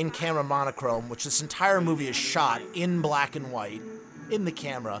shooting some in of the camera monochrome, which this entire movie is shot in black and white, in the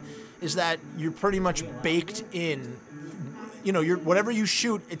camera, is that you're pretty much baked in. You know, whatever you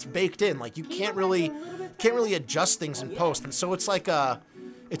shoot, it's baked in. Like you can't really adjust things in post, and so it's like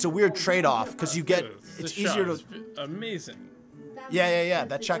it's a weird trade-off because you get This it's shot easier to. is amazing. Yeah.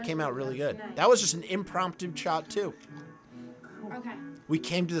 That shot came out really good. That was just an impromptu shot too. Okay. We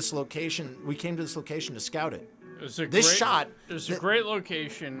came to this location. We came to this location to scout it. It was a This great, shot- There's a th- great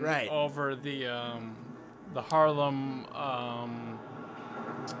location Right. over the Harlem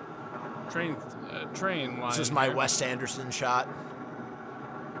train line. This is my there. Wes Anderson shot.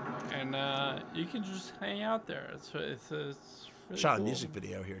 And you can just hang out there. It's really Shot a cool. music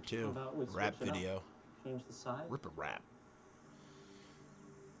video here too. About we Rap switch it up? video. Change the size. Rip a rap.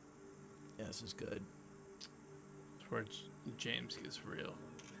 Yeah, this is good. It's where James gets real.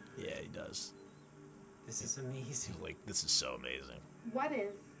 Yeah, he does. This is amazing. He's like, this is so amazing. What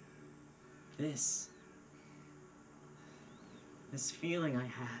is? This feeling I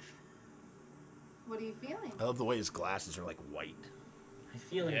have. What are you feeling? I love the way his glasses are like white. I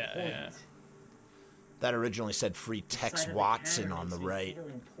feel Yeah, important. yeah. That originally said free Tex Side of the Watson camera on the makes me right. feel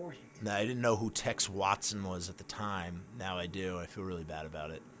important. Now, I didn't know who Tex Watson was at the time. Now I do. I feel really bad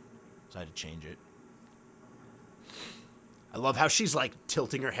about it. So I had to change it. I love how she's like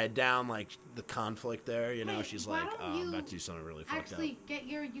tilting her head down, like the conflict there. You know, Hey, she's why like, don't oh, I'm you about to do something really fucked up. Actually, get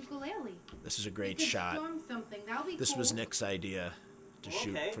your ukulele. This is a We great could shot. storm something. That'll be This cool. was Nick's idea to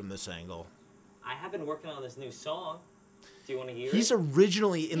shoot Okay. from this angle. I have been working on this new song. Do you want to hear He's it?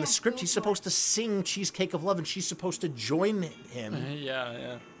 originally in the script. He's supposed to sing "Cheesecake of Love," and she's supposed to join him.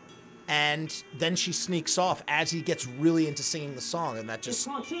 Yeah. And then she sneaks off as he gets really into singing the song, and that It's just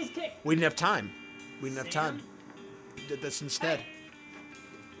called cheesecake. we didn't have time. We didn't have time. We did this instead.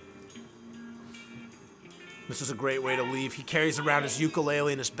 This is a great way to leave. He carries around his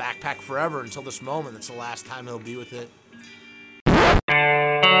ukulele in his backpack forever until this moment. It's the last time he'll be with it.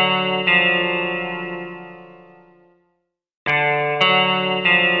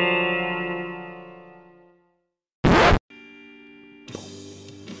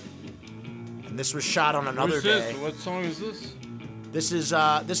 And this was shot on another Who's this? day. What song is this?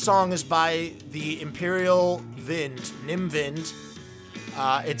 This song is by the Imperial Vind, Nim Vind.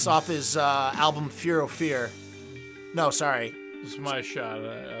 It's off his album Fear O Fear. No, sorry. This is my shot.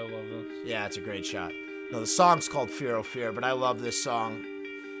 I love this. Yeah, it's a great shot. No, the song's called Fear O Fear, but I love this song.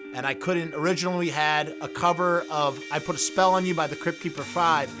 And I couldn't, originally we had a cover of I Put a Spell on You by the Crypt Keeper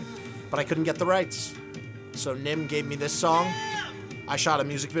 5, but I couldn't get the rights. So Nim gave me this song. I shot a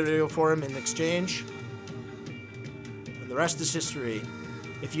music video for him in exchange. And the rest is history.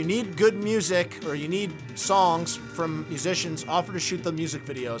 If you need good music or you need songs from musicians, offer to shoot them music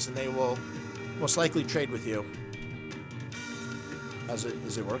videos and they will most likely trade with you.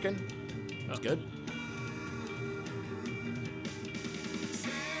 Is it working? That's good.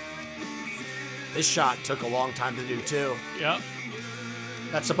 This shot took a long time to do too. Yep.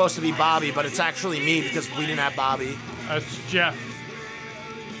 That's supposed to be Bobby, but it's actually me because we didn't have Bobby. That's Jeff.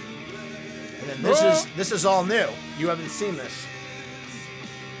 And then this is all new. You haven't seen this.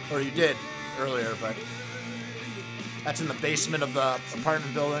 Or you did earlier, but that's in the basement of the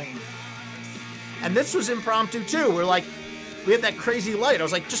apartment building. And this was impromptu too. We had that crazy light. I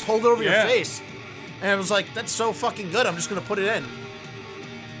was like, just hold it over your face. And I was like, that's so fucking good. I'm just going to put it in.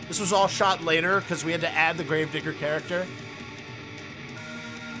 This was all shot later because we had to add the Gravedigger character.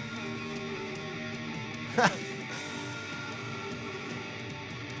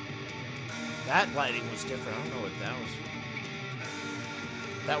 That lighting was different. I don't know what that was.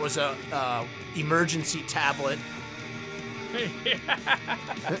 That was a emergency tablet.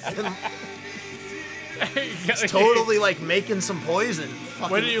 It's totally like making some poison.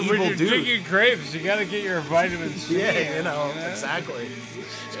 Fucking When evil you're dude. digging graves, you gotta get your vitamin C. Yeah, you know, exactly.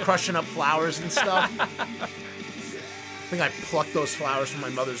 Just crushing up flowers and stuff. I think I plucked those flowers from my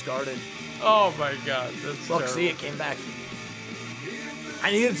mother's garden. Oh my god, that's Look, terrible. see, it came back.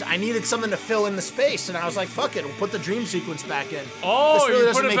 I needed something to fill in the space, and I was like, fuck it, we'll put the dream sequence back in. Oh, This really you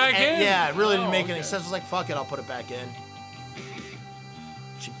doesn't put it make back any- in? Yeah, it really didn't Oh, make any okay. sense. I was like, fuck it, I'll put it back in.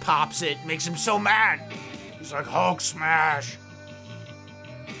 She pops it, makes him so mad. He's like, Hulk smash.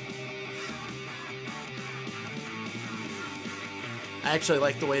 I actually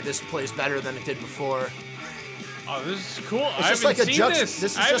like the way this plays better than it did before. Oh, this is cool. It's I just haven't like a seen jux. this.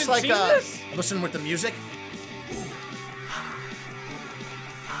 This is I just like haven't seen this. listen with the music.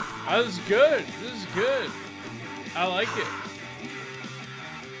 Oh, this is good. This is good. I like it.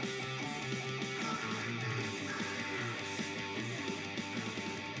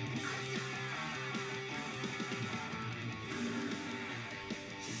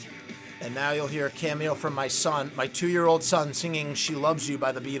 And now you'll hear a cameo from my son, my 2-year-old son, singing "She Loves You"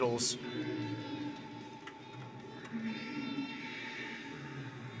 by the Beatles.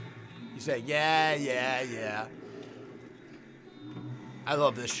 You say, yeah, yeah, yeah. I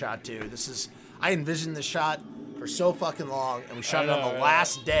love this shot too. I envisioned this shot for so fucking long, and we shot it on the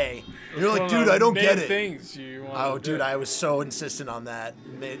last day. And you're like, dude, I don't get it. Things you want Oh, to do. dude, I was so insistent on that.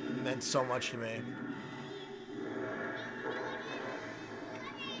 It meant so much to me.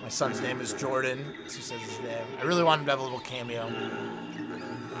 My son's name is Jordan. He says his name. I really want him to have a little cameo.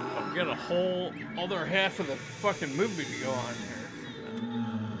 I've got a whole other half of the fucking movie to go on here.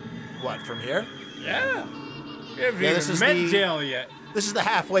 What, from here? Yeah. We haven't Yeah, this even is met the- Dale yet. This is the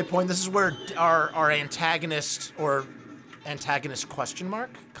halfway point. This is where our antagonist, or antagonist question mark,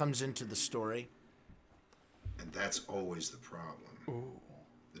 comes into the story. And that's always the problem.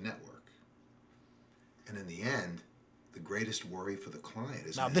 The network. And in the end, the greatest worry for the client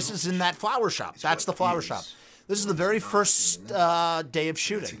is Now, this is in that flower shop. That's the flower shop. This is the very first day of That's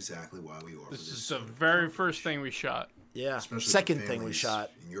shooting. exactly why we offer This this. is the very first thing we shot. Yeah. Especially for Second thing we families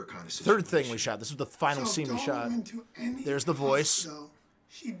shot. in your kind of Third thing we situation. shot. This was the final scene we shot. There's the voice.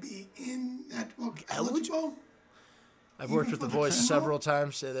 She'd be in that book Eligible? eligible. I've worked with the voice several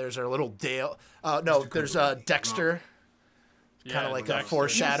times. There's our little Dale. No, there's Dexter. Kind of like a Dexter.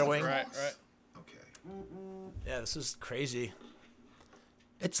 foreshadowing. Right. Okay. Yeah, this is crazy.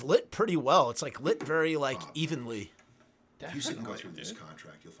 It's lit pretty well. It's like lit very like evenly. If you sit and go through this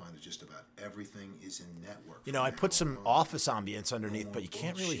contract, you'll find that just about everything is in network. You know, I put some office ambience underneath, but you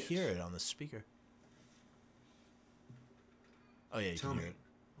can't really hear it on the speaker. Oh yeah, you can hear it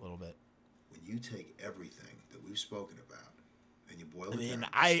a little bit. When you take everything that we've spoken about and you boil it down.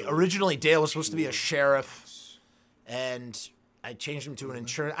 Originally Dale was supposed to be a sheriff, and I changed him to an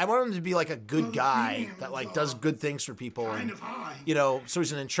insurance. I wanted him to be like a good guy that like does good things for people, and you know, so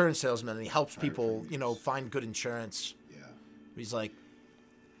he's an insurance salesman and he helps people, you know, find good insurance. Yeah. He's like.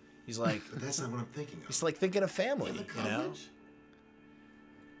 But that's not what I'm thinking of. He's like thinking of family, you know.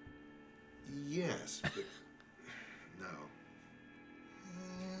 Yes, but no.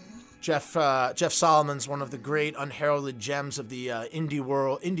 Jeff Solomon's one of the great unheralded gems of the indie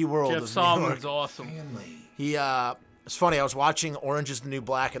world. Jeff Solomon's awesome. He it's funny. I was watching Orange Is the New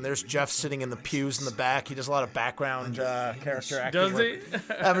Black, and there's Jeff sitting in the pews in the back. He does a lot of background character acting. Does he?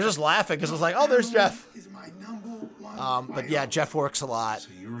 I was just laughing because I was like, "Oh, there's Jeff." Is my number one But yeah, Jeff works a lot,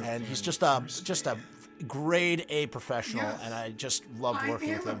 and he's just a grade A professional, and I just loved working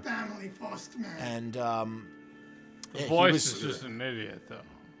with him. family first man. And The voice is just an idiot,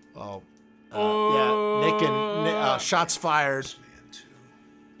 though. Yeah, Nick and shots fired.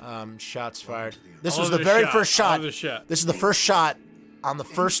 Shots fired. This was the the very shot. first I shot. love the shot. This is the first shot on the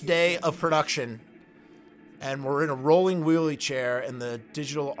first day of production, and we're in a rolling wheelie chair in the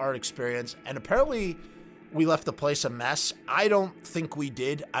digital art experience. And apparently, we left the place a mess. I don't think we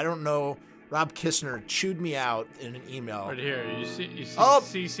did. I don't know. Rob Kistner chewed me out in an email. Right here, you see Oh,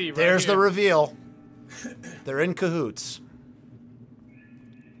 CC right there's here. the reveal. They're in cahoots.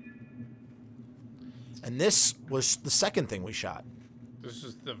 And this was the second thing we shot. This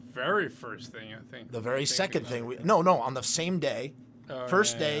is the very first thing, I think. The very second thing we no, on the same day.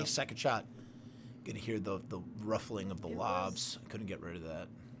 First day, second shot. You can hear the ruffling of the lobs. I couldn't get rid of that.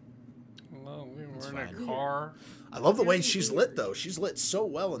 Well, we were in a car. I love the way she's lit though. She's lit so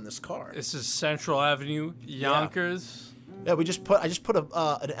well in this car. This is Central Avenue, Yonkers. Yeah, I just put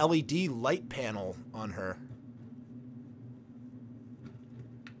an LED light panel on her.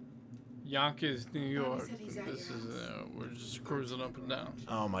 Yonkers, New York. This is we're just cruising up and down.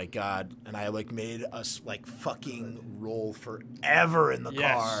 Oh my god! And I like made us like fucking roll forever in the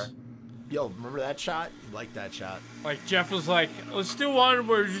car. Yo, remember that shot? You like that shot? Like Jeff was like, "Let's do one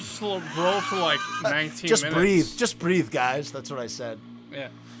where you just roll for like 19 just minutes." Just breathe, guys. That's what I said. Yeah.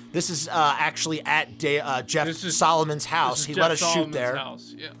 This is actually at Jeff Solomon's house. He Jeff let us shoot Solomon's there.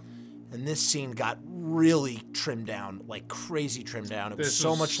 House. Yeah. And this scene got really trimmed down, like crazy trimmed down. It was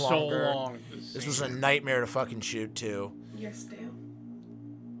so much longer. So long, this was a nightmare to fucking shoot too. Yes, Dale.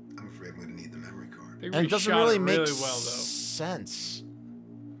 I'm afraid I'm going to need the memory card. And it doesn't really make well, though. sense.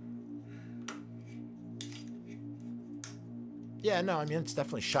 Yeah, no, I mean it's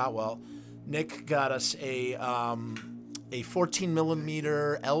definitely shot well. Nick got us a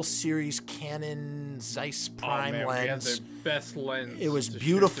 14mm L series Canon Zeiss Prime man, lens. We had the best lens. It was to shoot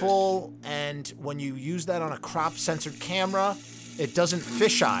beautiful, and when you use that on a crop censored camera, it doesn't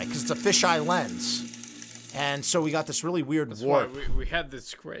fisheye because it's a fisheye lens. And so we got this really weird That's warp. why we had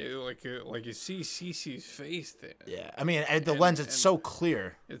this great, like you see CC's face there. Yeah, I mean, and the lens, it's so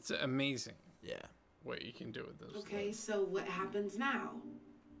clear. It's amazing. Yeah. What you can do with those. Okay, so what happens now?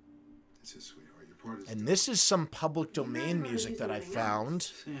 That's it, sweetheart. Your part is And this is some public domain music that I found.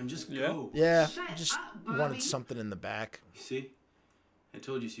 Sam, just go. Yeah, Shut just up, Bobby. wanted something in the back. You see? I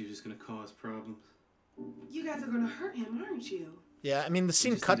told you she was just gonna cause problems. You guys are gonna hurt him, aren't you? Yeah, I mean, the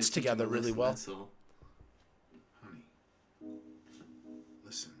scene Just cuts need to teach together him a really lesson, well. That's all. honey.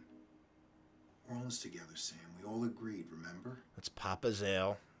 Listen. We're all in this together, Sam. We all agreed, remember? That's Papa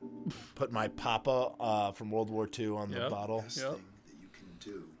Zale. Put my Papa from World War II on the bottle. Best thing that you can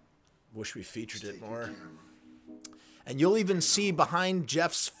do. Wish we featured is it take your more. camera. And you'll even see behind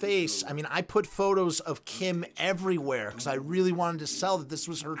Jeff's face. I mean, I put photos of Kim everywhere because I really wanted to sell that this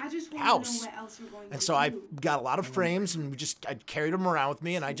was her I just want house. to know what else you're going And to so I do. got a lot of frames, and I carried them around with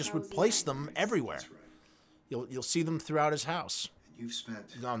me, and I just would place them everywhere. That's right. You'll see them throughout his house, And you've spent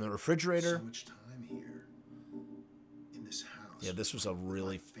on the refrigerator. so much time here in this house. Yeah, this was a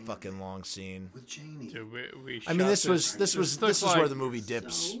really with my family, fucking long scene. with Janie. Dude, we I mean, shot this looked is like- where the movie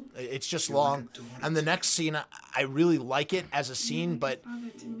dips. It's just long, and the next scene, I really like it as a scene, but Father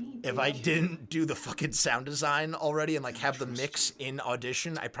to me, if I didn't do the fucking sound design already and like have the mix in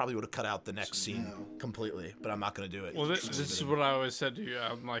audition, I probably would have cut out the next scene completely. But I'm not gonna do it. Well, this is what I always said to you.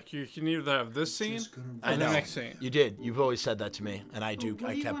 I'm like, you can either have this scene I or know. the next scene. You did. You've always said that to me, and I do. What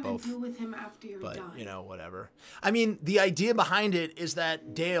I do you kept want both. to do with him after you're But done? you know, whatever. I mean, the idea behind it is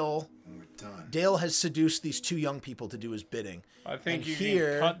that Dale has seduced these two young people to do his bidding. I think And you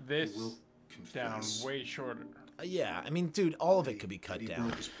here, can cut this down way shorter. Yeah, I mean, dude, all of it could be cut He down.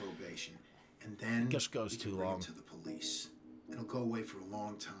 broke his probation, and then Just goes we too can bring him long. to the police. It'll go away for a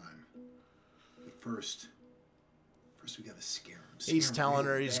long time. But first we gotta scare him. He's Scare him telling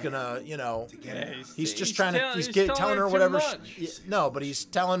her really he's bad gonna, you know, to get him out. he's just trying to, he's telling her whatever. No, but he's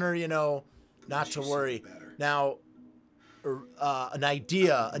telling her, you know, not to worry. Now, an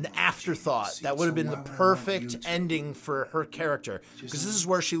idea, an afterthought that would have been the perfect ending for her character, because this is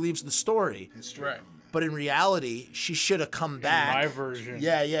where she leaves the story. Right. But in reality, she should have come back. My version.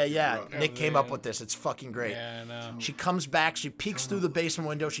 Yeah. Nick came up with this. It's fucking great. Yeah, I know. She comes back. She peeks through the basement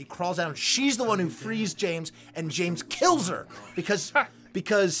window. She crawls down. She's the one who frees James, and James kills her because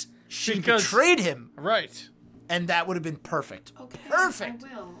she betrayed him. Right. And that would have been perfect. Okay, Perfect.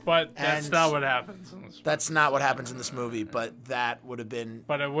 I will. But that's And not what happens in this movie. That's not what happens in this movie, but that would have been.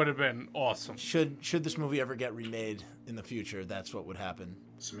 But it would have been awesome. Should this movie ever get remade in the future, that's what would happen.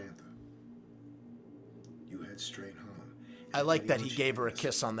 Samantha, you head straight home. I like that he gave her a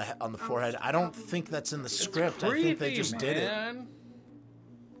kiss on the forehead. I don't think that's in the script. I think they just did it. Man.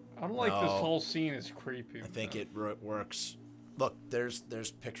 I don't like this No. whole scene is creepy. I think it works. Look, there's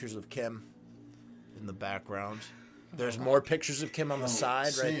pictures of Kim in the background. There's more pictures of Kim on the side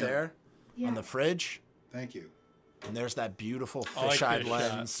right Sam. there Yeah. on the fridge. Thank you. And there's that beautiful I like fisheye this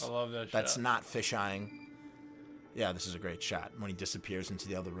lens. shot. I love that That's shot. not fisheyeing. Yeah, this is a great shot. When he disappears into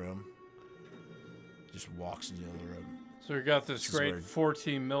the other room. Just walks into the other room. So we got this This is great where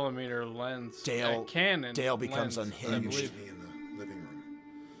 14 millimeter lens. Dale- Canon. Dale becomes lens, I unhinged. believe. Me in the living room.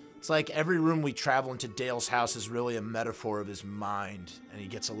 It's like every room we travel into Dale's house is really a metaphor of his mind, and he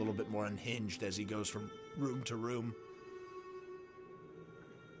gets a little bit more unhinged as he goes from room to room.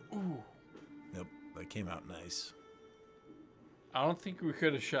 Ooh. Nope, that came out nice. I don't think we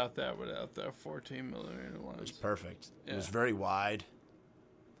could have shot that without that 14 millimeter It was lens. perfect. It was Yeah. very wide.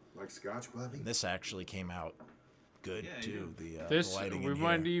 Like Scotch, Bobby? And this actually came out good too. The This lighting we in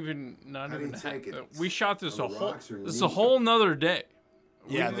might here. even not How do even you take have. it? We shot this On a the whole. rocks or This is a knees? whole nother day.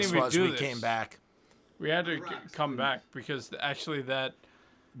 We Yeah, didn't this even was. do We this. came back. We had to come back because actually that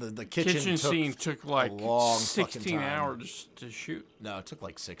The kitchen took scene took like a long fucking 16 time. hours to shoot. No, it took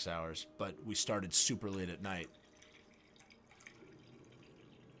like 6 hours, but we started super late at night.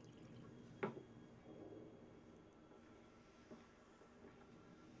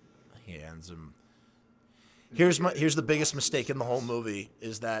 He hands him. Here's the biggest mistake in the whole movie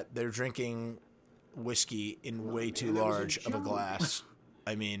is that they're drinking whiskey in way too large of a glass.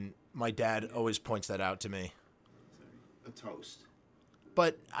 I mean, my dad always points that out to me. A toast.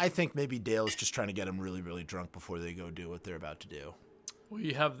 But I think maybe Dale's just trying to get him really, really drunk before they go do what they're about to do. Well,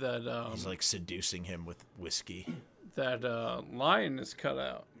 you have that He's like seducing him with whiskey. that line is cut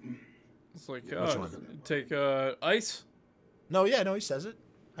out. It's like Which one? take ice. No, yeah, no, he says it.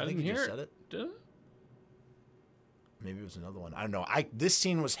 I think didn't he hear just it. said it. Did it? Maybe it was another one. I don't know. This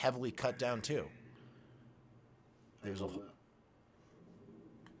scene was heavily cut down too. There's a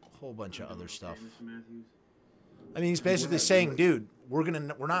whole bunch of other stuff. I mean, he's basically saying, "Dude, we're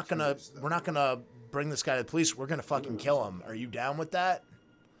not gonna bring this guy to the police. We're gonna fucking kill him. Are you down with that?"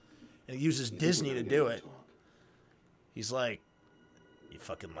 And he uses Disney to do it. He's like, "You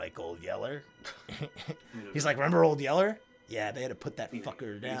fucking like Old Yeller?" He's like, "Remember Old Yeller? Yeah, they had to put that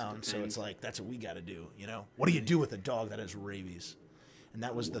fucker down. So it's like, that's what we got to do, you know? What do you do with a dog that has rabies?" And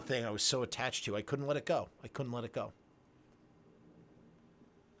that was the thing I was so attached to. I couldn't let it go.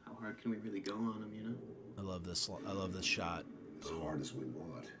 How hard can we really go on him, you know? I love this shot. As hard as we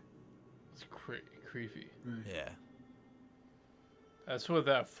want. It's creepy. Yeah. That's what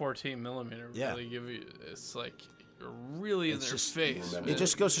that 14 millimeter Yeah. really give you. It's like you're really in It's their just- face. It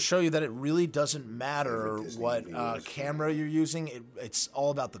just goes to show you that it really doesn't matter what camera you're using. It's all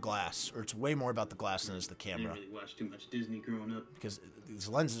about the glass, or it's way more about the glass than it is the I camera. didn't really watch too much Disney growing up. Because these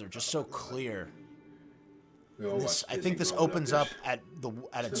lenses are just so clear. We all This, watched I Disney think this growing up, opens yes? up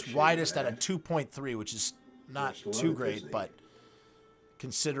at its shame, widest at a man. 2.3, which is not Watched a lot too of great, Disney. but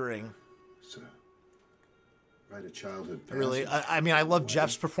considering So, right, a childhood. really, I mean, I love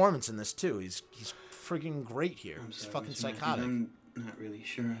Jeff's performance in this too. He's freaking great here. I'm He's sorry, fucking Mr. Matthews, psychotic. I'm not really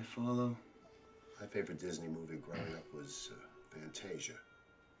sure I follow. My favorite Disney movie growing up was Fantasia.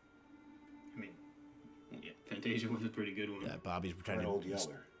 I mean, yeah, Fantasia was a pretty good one. Yeah, Bobby's pretending Old he's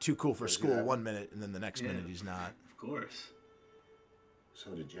Yeller. too cool for Does he school have it? 1 minute, and then the next Yeah. minute he's not. Of course.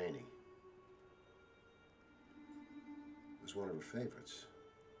 So did Janie. It was one of her favorites.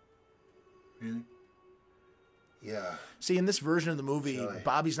 Really? Yeah. See, in this version of the movie, Sorry.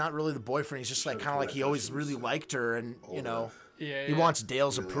 Bobby's not really the boyfriend. He's just like Should've kind of like put he it always that she was, really liked her, and you old know, enough. Yeah, he wants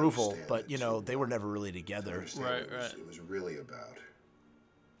Dale's Really approval, understand but it, you know, too. they were never really To together. understand Right, what right. It was really about.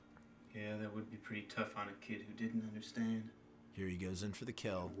 Yeah, that would be pretty tough on a kid who didn't understand. Here he goes in for the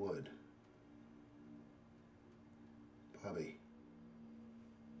kill. I would. Bobby.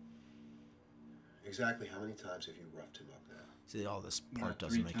 Exactly how many times have you roughed him up now? See, all this part Not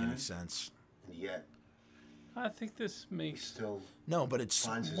doesn't 3 make any times. sense. And yet, I think this he makes. still No, but it's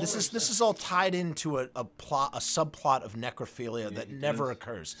finds his this way. is all tied into a subplot of necrophilia that it never does.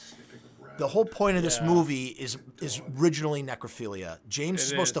 occurs. sniffing around. The whole point of this Yeah. movie is originally necrophilia. James It is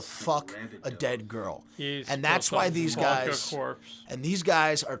supposed to is. fuck Rabbit a dog. dead girl, He's and that's supposed why to these fuck guys a corpse. and these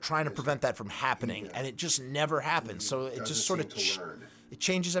guys are trying to prevent that from happening, and it just never happens. So it Doesn't just sort seem of to learn. it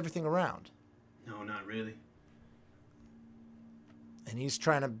changes everything around. No, not really. And he's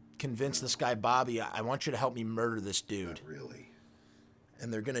trying to convince this guy Bobby, I want you to help me murder this dude. Not really.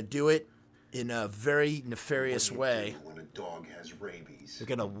 And they're gonna do it in a very nefarious What do you way. do when a dog has rabies? They're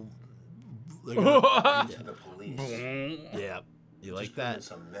gonna To the police. yeah. You like Just put him in that?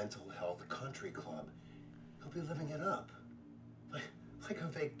 some mental health country club. He'll be living it up. Like a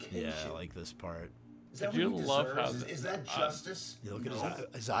vacation. Yeah, I like this part. Is that I do what he love deserves? how Is that justice? You look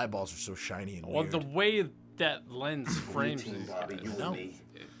at his eyeballs are so shiny and Well, weird. the way that lens frames Team these Bobby, guys. you No. and me.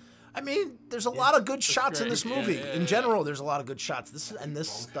 I mean, there's a lot of good shots in great. this Yeah, movie. yeah, In yeah. general, there's a lot of good shots. This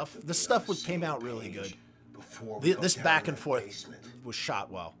came out really good. This back and forth was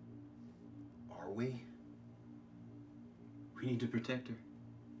shot well. Are we? We need to protect her.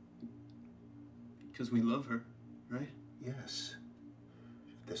 Because we love her, right? Yes.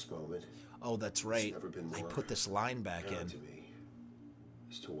 At this moment, Oh, that's right. never been I more put this line back apparent in. to me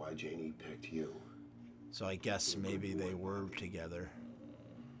as to why Janie picked you. So I guess maybe they were together.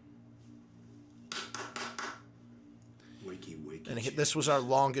 Wakey. And this was our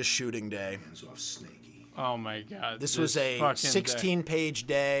longest shooting day. Hands off Snaky. Oh my god. This was a fucking day. 16-page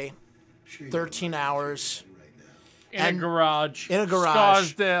day, Sure you 13 know hours. right now. in and- a garage. In a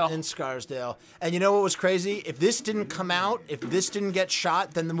garage Scarsdale. in Scarsdale. And you know what was crazy? If this didn't come out, if this didn't get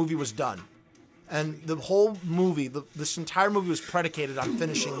shot, then the movie was done. And the whole movie, this entire movie was predicated on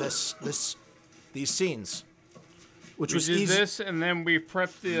finishing these scenes, which we was did easy. this, and then we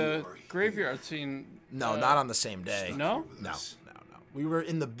prepped the graveyard scene. No, not on the same day. No? No. We were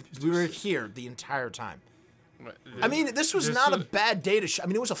here the entire time. But I mean, this was not a was- bad day to shoot. I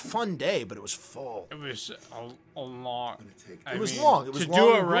mean, it was a fun day, but it was full. It was a long. It was long. It was to long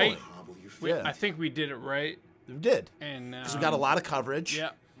do it and right. grueling. Yeah. I think we did it right, We did. and Because we got a lot of coverage.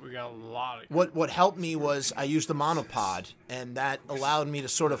 Yeah, we got a lot of. What helped me was I used the monopod, and that allowed me to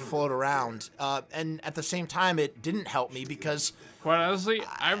sort of float around. And at the same time, it didn't help me because Quite honestly,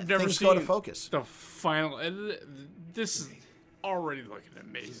 I've never things seen go to focus. the final edit. This is already looking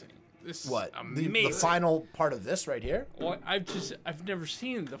amazing. This is what amazing. the final part of this right here. Well, I've never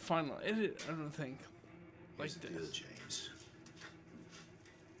seen the final edit. I don't think like Here's the deal, this. James.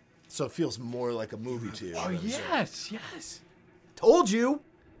 So it feels more like a movie to you. Oh yes, yes. Told you.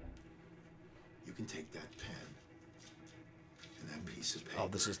 You can take that pen and that piece of paper. Oh,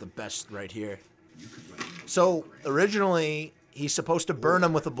 this is the best right here. You could write So originally he's supposed to burn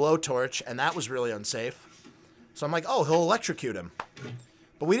him with a blowtorch, and that was really unsafe. So I'm like, oh, he'll electrocute him.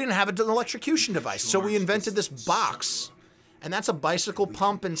 But we didn't have an electrocution device, so we invented this box, and that's a bicycle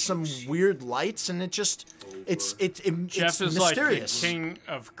pump and some weird lights, and it's Jeff it's is mysterious. like the king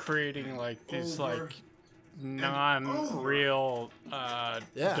of creating like these like non-real.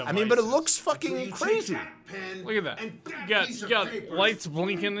 Yeah, I mean, but it devices. looks fucking crazy. Look at that. You got lights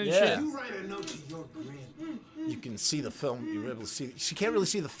blinking and Yeah. shit. Write a note to your grand. You can see the film. You're able to see. You can't really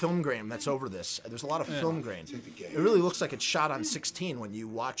see the film grain that's over this. There's a lot of film grain. It really looks like it's shot on 16 when you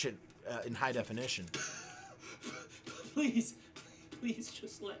watch it in high definition. Please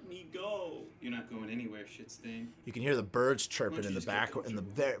just let me go. You're not going anywhere, shit stain. You can hear the birds chirping in the back.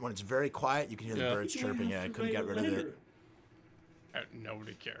 When it's very quiet, you can hear the Yeah. birds chirping. Yeah, I couldn't get rid of it.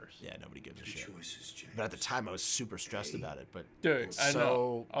 Nobody cares. Yeah, nobody gives a shit. choices, James. But at the time, I was super stressed about it. But Dude, I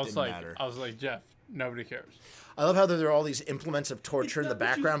know. I was didn't like, matter. Jeff, nobody cares. I love how there are all these implements of torture in the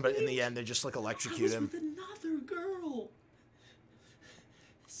background, but in the end, they just like electrocute him. With another girl.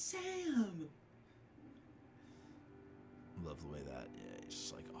 Sam. Love the way that. Yeah, he's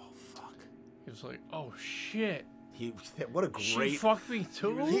just like, oh fuck. He was like, oh shit. What a She great. fucked me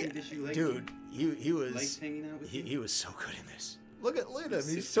too. Dude, he was. Likes hanging out with He you? was so good in this. Look at him. He's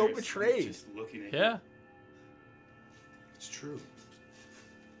Sits so there betrayed. Just looking at Yeah. It's true.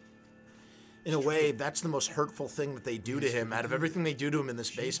 In a way, that's the most hurtful thing that they do to him. Out of everything they do to him in this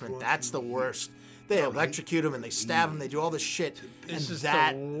basement, that's the worst. They electrocute him and they stab him. They do all this shit, This and is the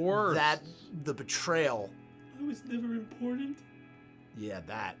that worst. the betrayal. I was never important. Yeah,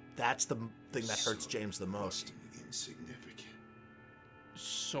 that's the thing that hurts James the most. Insignificant.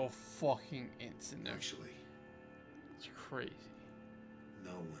 so fucking instant. Actually, It's crazy.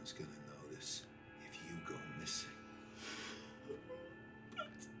 no one's gonna notice if you go missing.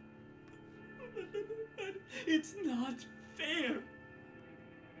 It's not fair.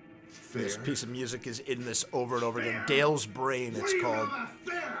 Fair. This piece of music is in this over and over again. Dale's Brain, it's called.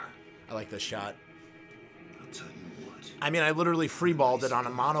 Fair. I like this shot. I'll tell you what. I mean, I literally freeballed it on a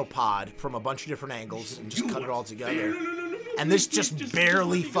monopod from a bunch of different angles and just cut it all together. And this just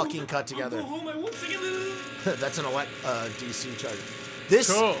barely fucking cut together. That's an DC charger.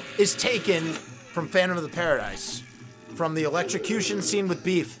 This Cool. is taken from Phantom of the Paradise, from the electrocution scene with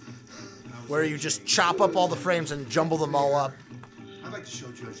Beef, where you just chop up all the frames and jumble them all up. I'd like to show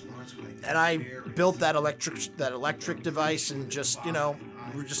Judge Lawrence what I did. And I built that electric device, and just, you know,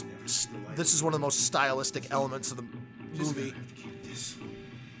 we're just, this is one of the most stylistic elements of the movie.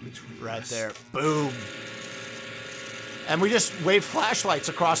 Right there. Boom. And we just waved flashlights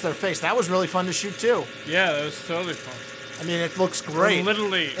across their face. That was really fun to shoot too. Yeah, that was totally fun. I mean, it looks great.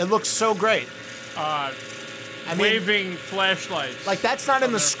 Literally. It looks so great. I mean, waving flashlights. Like, that's not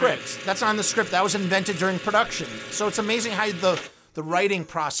in the their script. face. That's not in the script. That was invented during production. So it's amazing how the writing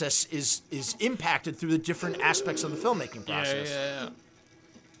process is impacted through the different aspects of the filmmaking process.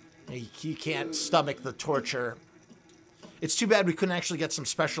 Yeah. You can't stomach the torture. It's too bad we couldn't actually get some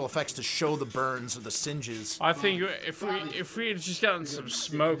special effects to show the burns or the singes. I think if we had just gotten some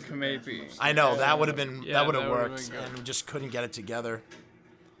smoke, maybe. I know that would have been Yeah, that would have that would've worked, been good. and we just couldn't get it together.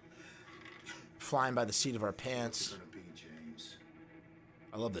 Flying by the seat of our pants. Gonna be James.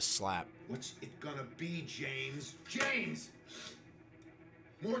 I love this slap. What's it gonna be, James? James!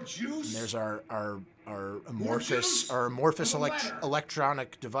 More juice? And there's our juice? amorphous On the ladder.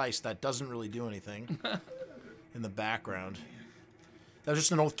 electronic device that doesn't really do anything in the background. That was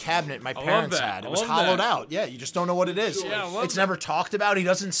just an old cabinet my love parents that. had. I It was love hollowed that. out. Yeah, you just don't know what it is. Yeah, I love It's that. never talked about. He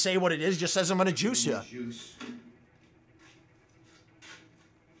doesn't say what it is. He just says, I'm going to juice you. Juice.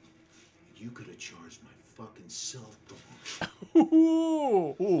 You could have charged my fucking cell phone.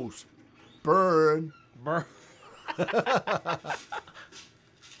 Ooh, burn. Burn.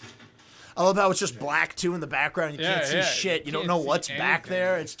 I love how it's just black, too, in the background. You Yeah, can't see yeah, shit. you You don't can't know see what's back anything.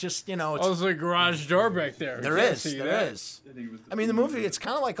 there. It's just, you know, it's... Oh, there's a garage door back there. There You can't is. see There that. is. I mean, the movie, it's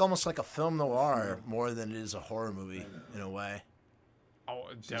kind of like almost like a film noir more than it is a horror movie, in a way. Oh,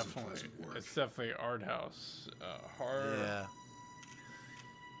 definitely. It's definitely art house horror. Yeah.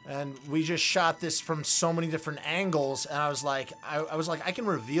 And we just shot this from so many different angles, and I was like, I can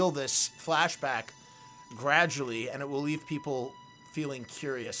reveal this flashback gradually, and it will leave people feeling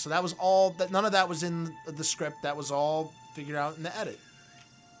curious. So that was all that. None of that was in the script. That was all figured out in the edit.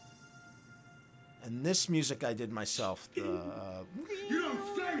 And this music I did myself. You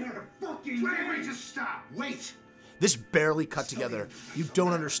don't stand here to fucking wait, just stop. Wait. This barely cut together. You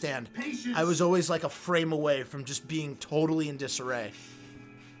don't understand. I was always like a frame away from just being totally in disarray.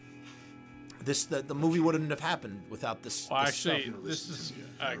 The movie wouldn't have happened without this. Well, this actually, stuff. this is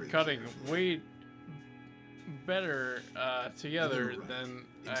cutting way better together than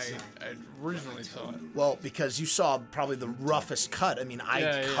I originally thought. Well, because you saw probably the roughest cut. I mean, I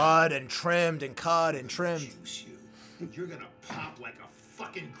Yeah, yeah. cut and trimmed and cut and trimmed. You're gonna pop like a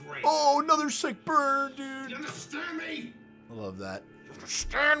fucking grape. Oh, another sick burn, dude. You understand me? I love that. You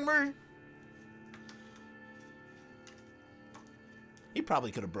understand me? He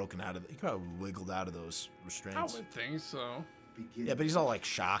probably could have broken out of. He probably wiggled out of those I restraints. would think so. Yeah, but he's all like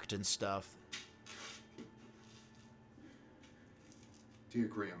shocked and stuff. Dear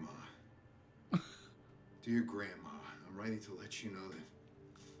Grandma. Dear Grandma, I'm writing to let you know that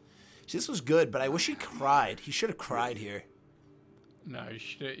See, this was good, but I wish he cried. He should have cried here. No, you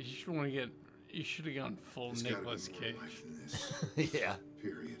should want to get. You should have gone full there's gotta be Nicolas more Cage. life than this. Yeah.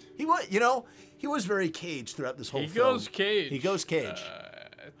 Period. He was, you know, he was very Cage throughout this whole He film. goes Cage. He goes Cage.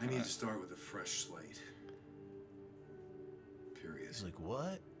 I need to start with a fresh slate. Period. He's like,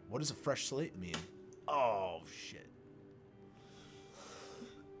 what? What does a fresh slate mean? Oh, shit.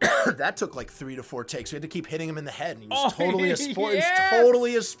 That took like 3 to 4 takes. We had to keep hitting him in the head, and he was totally a sport. yes! He was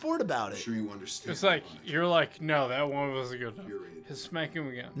totally a sport about I'm it. sure you understand. It's like you're like, no, that one wasn't good enough. Period. Just smack him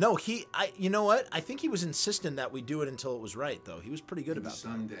again. No, you know what? I think he was insistent that we do it until it was right, though. He was pretty good And about that.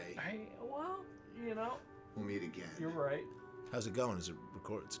 someday Well, you know, we'll meet again. you're right. How's it going? Is it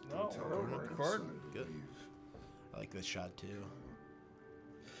recorded? No, Tell we're everyone recording. inside to Good. leave. I like this shot, too.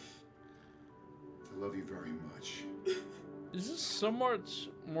 I love you very much. This is somewhat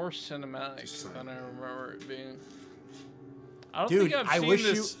more cinematic than I remember it being. I don't Dude, think I've I seen wish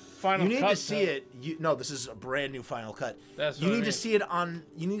this final you need cut. to see though. it. No, this is a brand new final cut. That's you what I need to mean. see it on.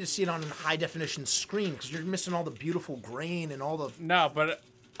 You need to see it on a high definition screen because you're missing all the beautiful grain and all the. No, but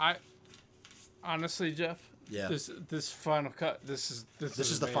I honestly, Jeff. Yeah. This final cut. This is the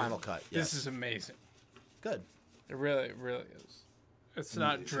amazing. final cut. Yes. This is amazing. Good. It really is. It's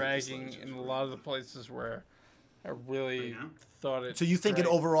not dragging in a lot of the places where I really thought it. So you think it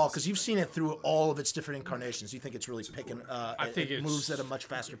dragged. overall, because you've seen it through all of its different incarnations, you think it's really picking. I think it it's- moves at a much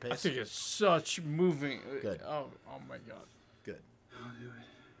faster pace. I think it's such moving. Good. Oh my god. Good.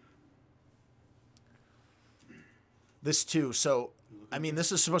 This too. So, I mean,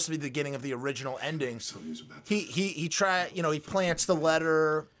 this is supposed to be the beginning of the original ending. He plants the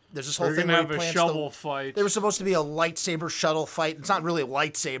letter. There's this whole We're thing gonna where he have a plants shovel fight. There was supposed to be a lightsaber shuttle fight. It's not really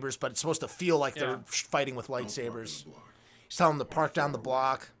lightsabers, but it's supposed to feel like they're fighting with lightsabers. He's telling him to park down the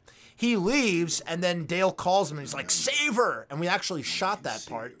block. He leaves, and then Dale calls him, and he's like, "Save her!" And we actually shot that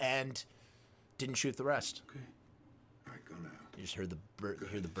part and didn't shoot the rest. Okay. All right, go now. You just heard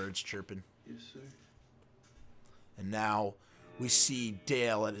the birds chirping. Yes, sir. And now we see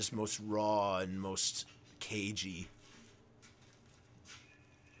Dale at his most raw and most cagey.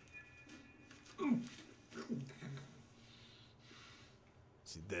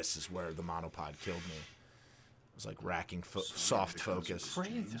 See, this is where the monopod killed me. It was like racking soft focus.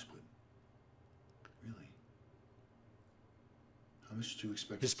 Really? How much do you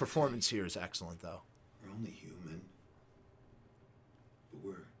expect? His performance here is excellent, though. We're only human, but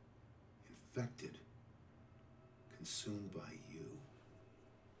we're infected, consumed by you.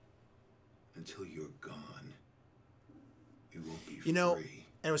 Until you're gone, we won't be free. You know, and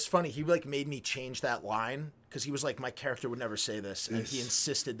it was funny. He like made me change that line because he was like, my character would never say this, and he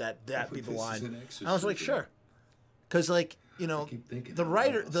insisted that be the line. I was like, sure, because like the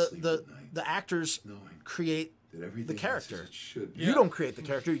writer, the actors create the character. You don't create the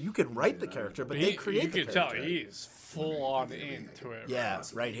character. You can write the character, but they create the character. You can tell he's full on into it. Yeah,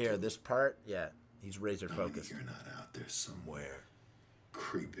 right here, this part. Yeah, he's razor focused. You're not out there somewhere,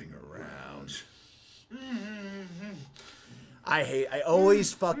 creeping around. I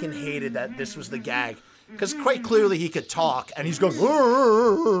always fucking hated that this was the gag. Because quite clearly he could talk, and he's going,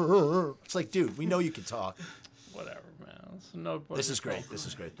 it's like, dude, we know you can talk. Whatever, man. This is great. This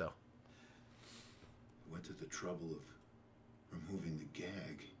is great, though. Went to the trouble of removing the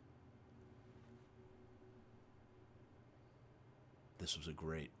gag. This was a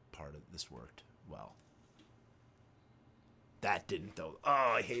great part of this. Worked well. That didn't, though. Oh,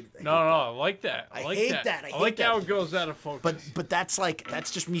 I hate it. No, I like that. I hate that. I like how it goes out of focus. But that's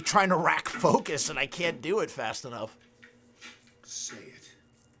just me trying to rack focus, and I can't do it fast enough. Say it.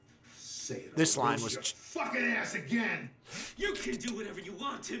 Say it. This line was... fucking ass again! You can do whatever you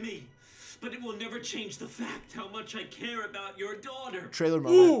want to me, but it will never change the fact how much I care about your daughter. Trailer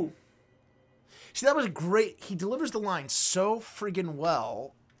moment. Ooh. See, that was great. He delivers the line so friggin'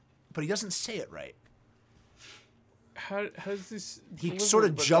 well, but he doesn't say it right. How's this? He sort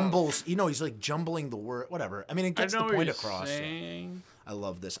of jumbles. He's like jumbling the word. Whatever. I mean, it gets the point across. Saying. I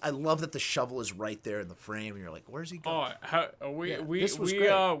love this. I love that the shovel is right there in the frame, and you're like, "Where's he going?" This was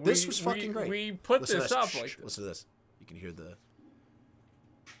great. This was fucking great. We put listen this up like this. Listen to this. You can hear the.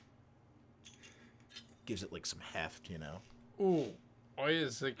 Gives it like some heft, Ooh,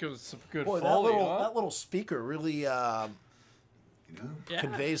 yes, it gives some good Boy, foley. that little speaker really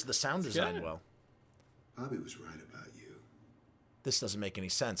conveys the sound design well. Bobby was right about you. This doesn't make any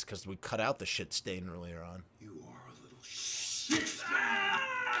sense because we cut out the shit stain earlier on. You are a little shit.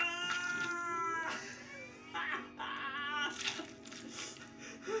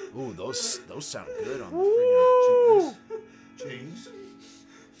 Ooh, those sound good on the friggin' James.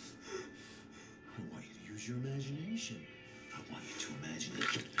 I want you to use your imagination. I want you to imagine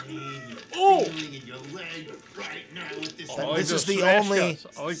that you're pain, you're feeling in your leg right now with this. This is the only.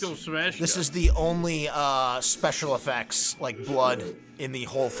 I like those smash. This is the only special effects like blood in the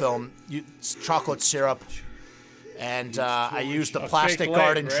whole film. It's chocolate syrup, and I used the plastic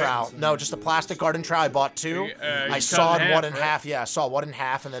garden trowel. No, just a plastic garden trowel. I bought two. I sawed one in half. Yeah, I saw one in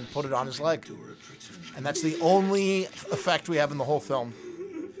half and then put it on his leg. And that's the only effect we have in the whole film.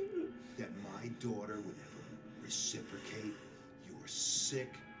 That my daughter would ever reciprocate your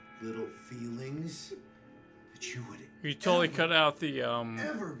sick little feelings. That you would. You totally cut out the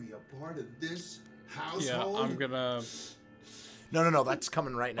Ever be a part of this household? Yeah, I'm gonna. No, that's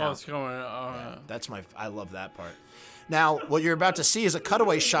coming right now. Oh, it's coming. That's I love that part. Now, what you're about to see is a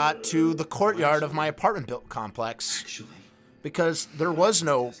cutaway shot to the courtyard of my apartment complex. Actually. Because there was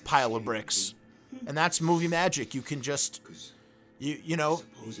no pile of bricks. And that's movie magic. You can You know,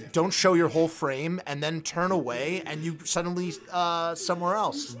 don't show your whole frame and then turn away and you suddenly somewhere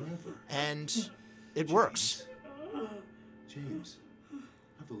else. And it works. James,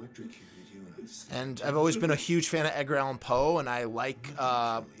 I've electrocuted you and I've always been a huge fan of Edgar Allan Poe, and I like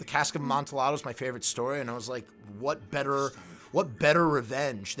The Cask of Amontillado is my favorite story, and I was like, what better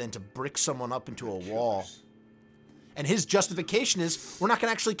revenge than to brick someone up into a wall? And his justification is, we're not going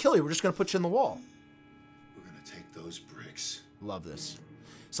to actually kill you, we're just going to put you in the wall. We're going to take those bricks. Love this.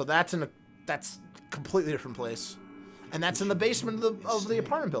 So that's completely different place. And that's in the basement of the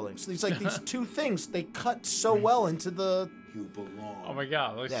apartment building. So these two things, they cut so well into the... You belong. Oh my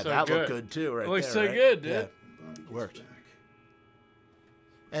God, it looks so good. Yeah, that looked good too, right? It looks there, so right? good, dude. Yeah, worked.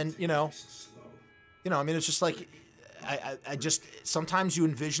 And I mean, it's just like, I just sometimes you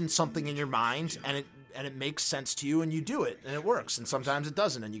envision something in your mind, and it makes sense to you, and you do it, and it works. And sometimes it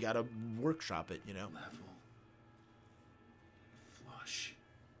doesn't, and you got to workshop it, Level. Flush.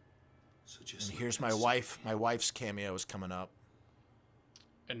 So just and here's my wife. My wife's cameo is coming up.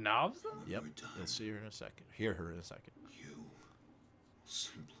 And now? Yep. You'll see her in a second. Hear her in a second. You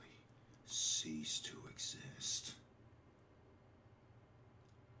simply cease to exist.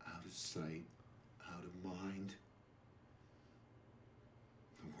 Out of sight, out of mind.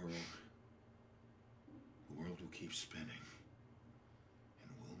 The world will keep spinning.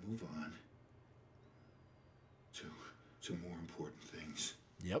 And we'll move on to more important things.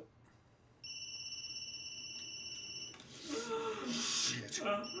 Yep. Shit.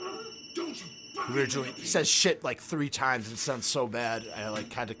 Don't you Originally, he says shit like 3 times and it sounds so bad. I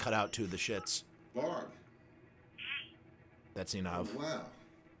kind of cut out 2 of the shits. Barb. That's enough. Wow.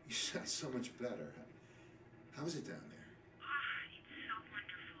 You sound so much better. How is it down there?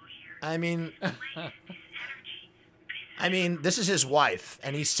 I mean, this is his wife,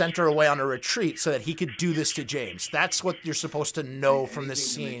 and he sent her away on a retreat so that he could do this to James. That's what you're supposed to know from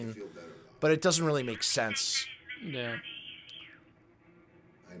this scene, but it doesn't really make sense. Yeah.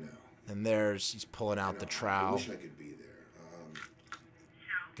 I know. And he's pulling out the I trowel. wish I could be there.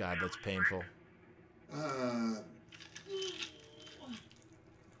 God, that's painful.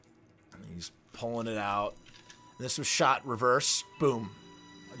 He's pulling it out. This was shot reverse. Boom.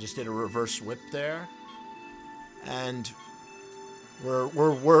 I just did a reverse whip there. And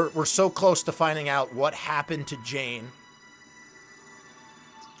we're so close to finding out what happened to Jane.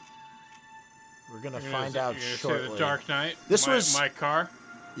 We're gonna find out shortly. See the Dark Knight. This was my car.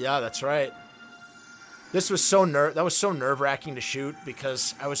 Yeah, that's right. This was so nerve-wracking to shoot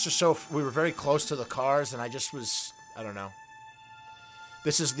because we were very close to the cars, and I don't know.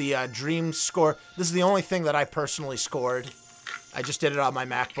 This is the Dream score. This is the only thing that I personally scored. I just did it on my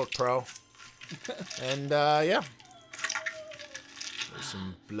MacBook Pro. And, yeah. There's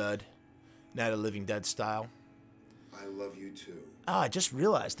some blood. Night of Living Dead style. I love you too. Oh, I just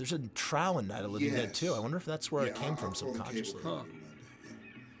realized there's a trowel in Night of Living Dead too. I wonder if that's where it came from subconsciously.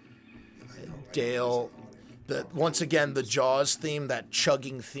 Dale, once again, the Jaws theme, that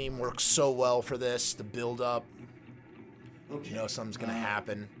chugging theme works so well for this. The build-up. Okay. You know something's going to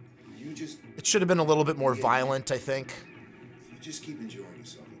happen. You just... It should have been a little bit more violent, I think. You just keep enjoying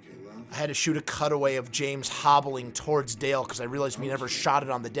yourself, okay, love? I had to shoot a cutaway of James hobbling towards Dale because I realized we never shot it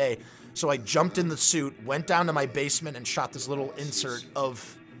on the day. So I jumped in the suit, went down to my basement, and shot this little insert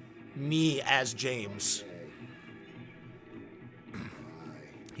of me as James.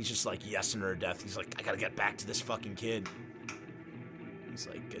 He's just like yesing her to death. He's like, I gotta get back to this fucking kid. He's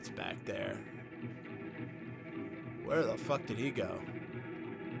like, gets back there. Where the fuck did he go?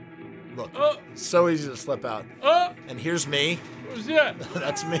 Look, so easy to slip out. And here's me. Who's that?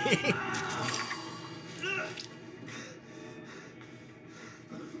 That's me.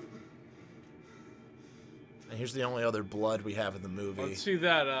 And here's the only other blood we have in the movie. Let's see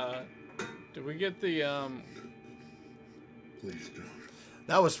that. Did we get the Please don't.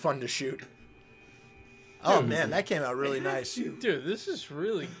 That was fun to shoot. Oh man, that came out really nice. Dude, this is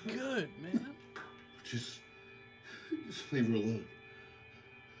really good, man. Just leave her alone.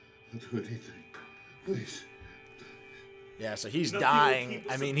 I'll do anything. Please. Yeah, so he's dying.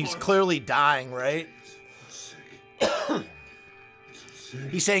 I mean, he's clearly dying, right?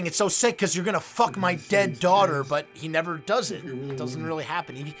 He's saying it's so sick because you're going to fuck my dead daughter, but he never does it. It doesn't really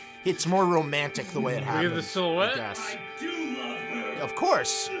happen. It's more romantic the way it happens. Look at the silhouette. I guess. I do love her. Of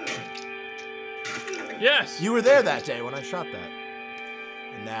course. Yes. You were there that day when I shot that.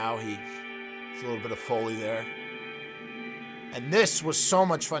 And now it's a little bit of Foley there. And this was so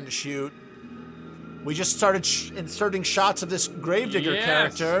much fun to shoot. We just started inserting shots of this Gravedigger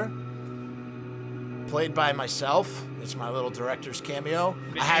character. played by myself. It's my little director's cameo.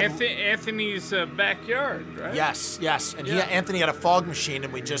 I had Anthony's backyard, right? Yes. And Yeah. Anthony had a fog machine,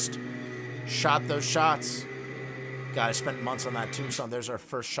 and we just shot those shots. God, I spent months on that tombstone. There's our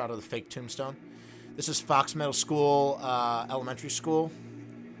first shot of the fake tombstone. This is Fox Middle School, elementary school.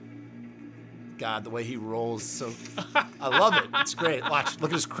 God, the way he rolls, so I love it. It's great. Watch,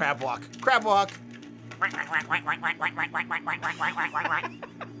 look at his crab walk. Crab walk.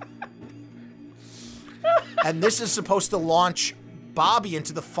 And this is supposed to launch Bobby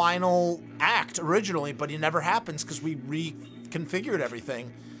into the final act originally, but it never happens because we reconfigured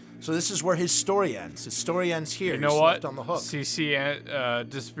everything. So this is where his story ends. His story ends here. You know He's what? left on the hook. CC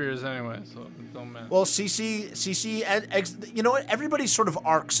disappears anyway, so it don't matter. Well, CC, you know what? Everybody sort of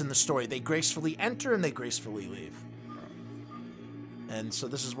arcs in the story. They gracefully enter and they gracefully leave. And so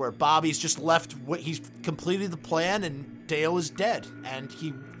this is where Bobby's just left. He's completed the plan, and Dale is dead. And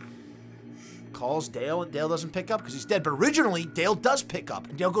he calls Dale, and Dale doesn't pick up because he's dead. But originally, Dale does pick up,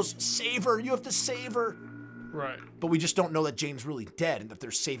 and Dale goes, "Save her! You have to save her!" Right. But we just don't know that Jane's really dead and that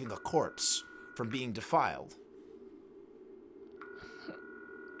they're saving a corpse from being defiled.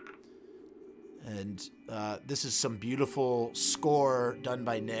 And this is some beautiful score done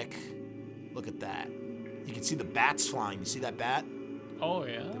by Nick. Look at that. You can see the bats flying. You see that bat? Oh,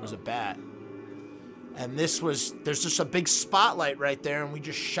 yeah. There was a bat. And there's just a big spotlight right there, and we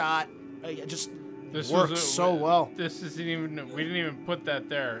just shot. It just worked so well. We didn't even put that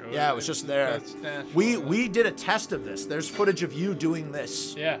there. It was just there. That's natural. We did a test of this. There's footage of you doing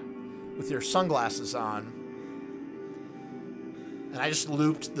this. Yeah. With your sunglasses on. And I just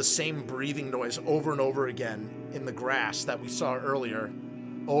looped the same breathing noise over and over again in the grass that we saw earlier.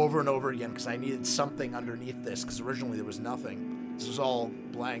 Over and over again, because I needed something underneath this, because originally there was nothing. This was all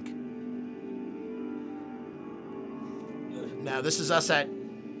blank. Now, this is us at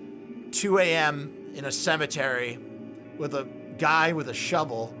 2 a.m. in a cemetery with a guy with a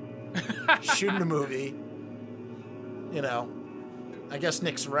shovel shooting a movie. You know, I guess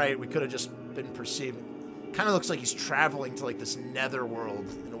Nick's right. We could have just been perceiving. Kind of looks like he's traveling to like this nether world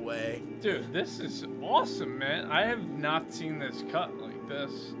in a way. Dude, this is awesome, man. I have not seen this cut like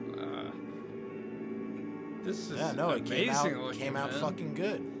this. This is amazing it looking, came out man. fucking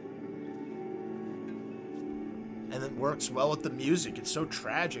good. And it works well with the music. It's so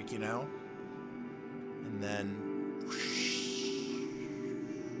tragic, you know? And then...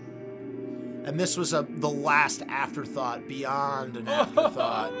 And this was the last afterthought beyond an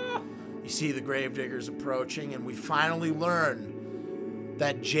afterthought. You see the gravediggers approaching, and we finally learn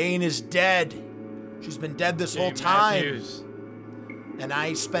that Jane is dead. She's been dead this whole time. Matthews. And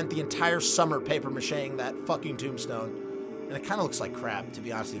I spent the entire summer paper macheing that fucking tombstone. And it kind of looks like crap, to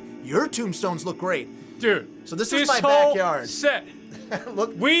be honest with you. Your tombstones look great. Dude. So this is my whole backyard. Set.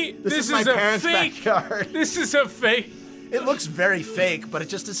 Look, this is is my a parents' fake. backyard. This is a fake. It looks very fake, but it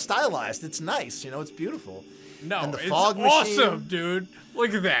just is stylized. It's nice, you know, it's beautiful. No, and the it's fog machine. awesome, dude.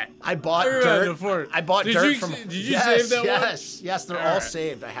 Look at that. I bought Look at dirt. that. I bought Did dirt you- from. did you save that one? Yes, they're All all right.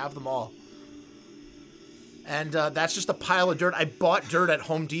 saved. I have them all. And that's just a pile of dirt. I bought dirt at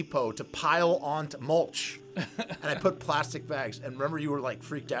Home Depot to pile onto mulch. And I put plastic bags. And remember, you were like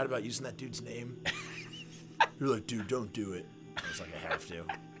freaked out about using that dude's name? You were like, dude, don't do it. I was like, I have to.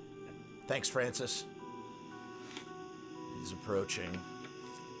 Thanks, Francis. He's approaching.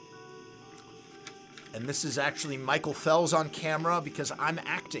 And this is actually Michael Fells on camera because I'm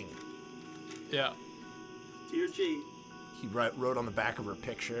acting. Yeah. Dear Jane, He wrote on the back of her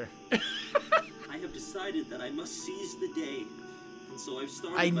picture. I have decided that I must seize the day. And so I've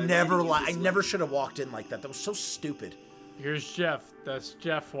started I by never writing you I this never letter. should have walked in like that. That was so stupid. Here's Jeff. That's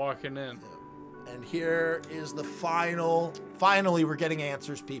Jeff walking in. And here is the finally we're getting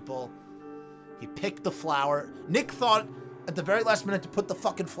answers, people. He picked the flower. Nick thought at the very last minute to put the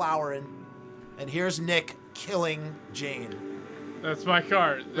fucking flower in. And here's Nick killing Jane. That's my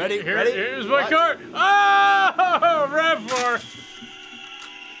card. Ready? Ready? Here's my What? card. Oh, Revlor.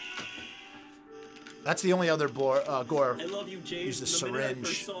 That's the only other Gore. I love you, Jane. Use the From the minute I syringe.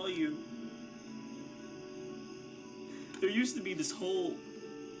 first saw you. There used to be this hole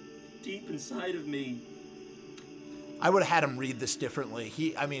deep inside of me. I would have had him read this differently.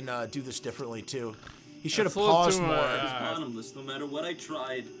 Do this differently too. He should have That's a little paused too, more. It was bottomless, no matter what I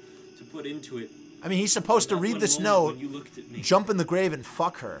tried to put into it. I mean, he's supposed to That read one this moment note, when you looked at me. jump in the grave, and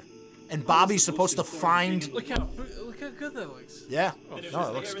fuck her. And Bobby's supposed to find. Look how good that looks. Yeah. And it No, was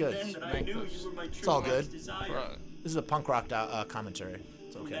it looks there and good. then that I knew you were my true It's all heart's good. desire. Right. This is a punk rock commentary.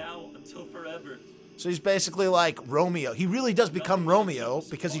 It's From okay. now until forever. So he's basically like Romeo. He really does become Romeo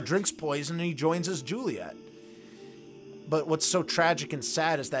because he drinks poison and he joins as Juliet. But what's so tragic and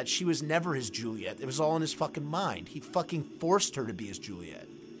sad is that she was never his Juliet. It was all in his fucking mind. He fucking forced her to be his Juliet.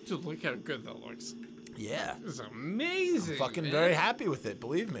 Dude, look how good that looks. Yeah. This is amazing. I'm fucking man. very happy with it,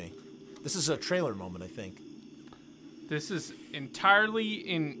 believe me. This is a trailer moment, I think. This is entirely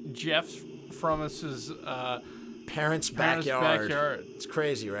in Jeff Frummis's parents' backyard. It's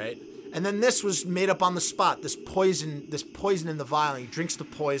crazy, right? And then this was made up on the spot. This poison in the vial. He drinks the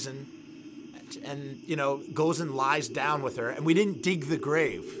poison, and goes and lies down with her. And we didn't dig the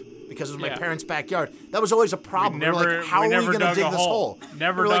grave because it was my parents' backyard. That was always a problem. We were like, how are we going to dig this hole?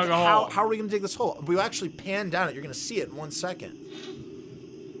 Never dug a hole. How are we going to dig this hole? We actually pan down it. You're going to see it in 1 second.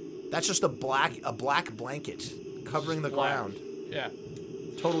 That's just a black blanket covering the ground. Yeah.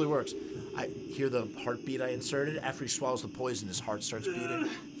 Totally works. I hear the heartbeat I inserted. After he swallows the poison, his heart starts beating.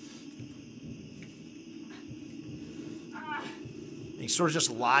 And he sort of just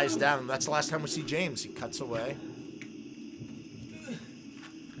lies down. That's the last time we see James. He cuts away.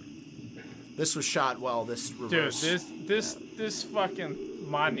 This was shot well. This reverse. Dude, this fucking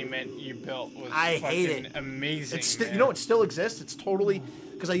monument you built was I fucking hate it. amazing. It's it still exists. It's totally,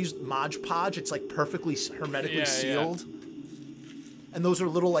 because I used Mod Podge. It's like perfectly hermetically sealed. And those are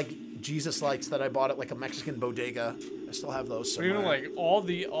little like Jesus lights that I bought at like a Mexican bodega. I still have those somewhere. Even like all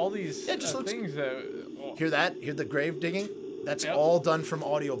these things that. Hear that? Hear the grave digging? That's all done from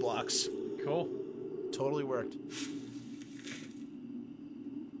audio blocks. Cool. Totally worked.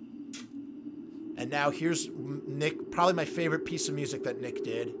 And now here's Nick, probably my favorite piece of music that Nick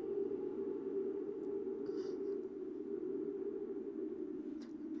did.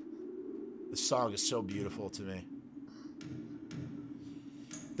 The song is so beautiful to me.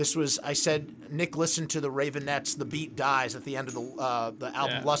 This was, I said, Nick listened to the Ravenettes, The Beat Dies at the end of the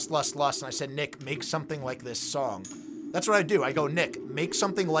album Lust, Lust, Lust. And I said, Nick, make something like this song. That's what I do. I go, Nick, make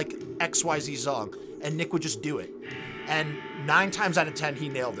something like XYZ song. And Nick would just do it. And 9 times out of 10, he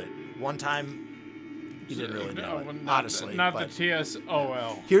nailed it. One time, he didn't really nail it, honestly. Not the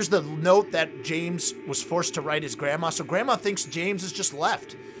TSOL. Here's the note that James was forced to write his grandma. So grandma thinks James is just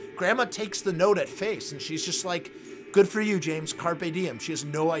left. Grandma takes the note at face, and she's just like, good for you, James. Carpe diem. She has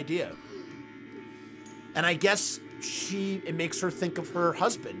no idea. And I guess it makes her think of her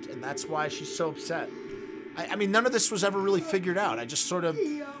husband, and that's why she's so upset. I mean, none of this was ever really figured out. I just sort of...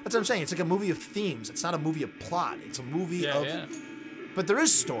 That's what I'm saying. It's like a movie of themes. It's not a movie of plot. It's a movie of... Yeah. But there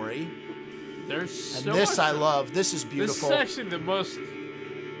is story. There's so And this much I love. This is beautiful. This is actually the most...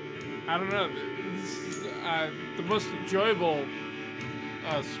 I don't know. This is the most enjoyable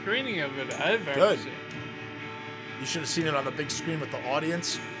screening of it I've ever seen. You should have seen it on the big screen with the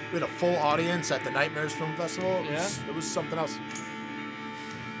audience. We had a full audience at the Nightmares Film Festival. It was something else.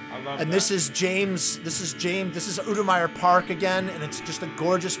 I love and that. This is James. This is Udemeyer Park again, and it's just a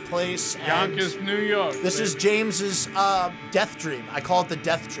gorgeous place. Yonkers, New York. This is James's death dream. I call it the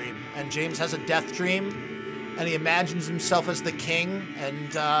death dream. And James has a death dream, and he imagines himself as the king,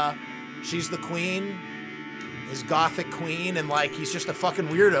 and she's the queen, his gothic queen, and like he's just a fucking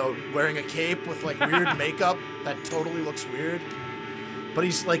weirdo wearing a cape with like weird makeup that totally looks weird. But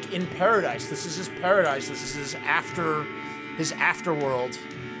he's like in paradise. This is his paradise. This is his afterworld.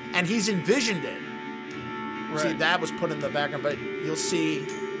 And he's envisioned it. Right. See, that was put in the background, but you'll see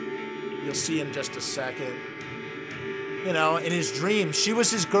in just a second. In his dreams. She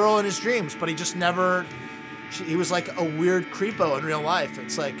was his girl in his dreams, but he just never... he was like a weird creepo in real life.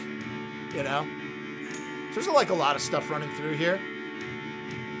 It's like, So there's like a lot of stuff running through here.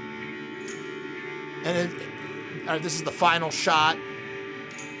 And this is the final shot.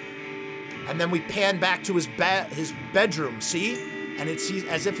 And then we pan back to his bedroom, see? And it's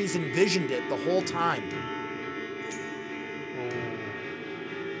as if he's envisioned it the whole time.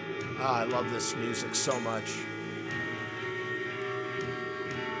 Oh, I love this music so much.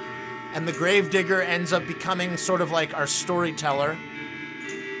 And the gravedigger ends up becoming sort of like our storyteller.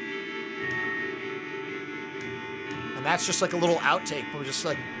 And that's just like a little outtake, but we're just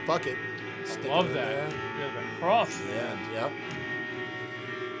like, fuck it. I love that. There. Yeah, the cross. Yep.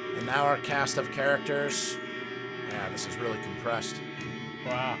 And now our cast of characters. Yeah, this is really compressed.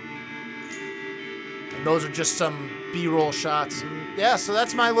 Wow. And those are just some B-roll shots. And yeah, so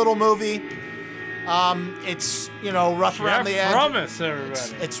that's my little movie. It's, rough around the edge. Promise,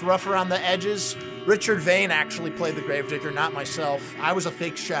 everybody. It's rough around the edges. Richard Vane actually played the gravedigger, not myself. I was a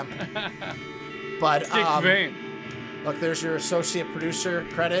fake Shemp. But Dick Vane. Look, there's your associate producer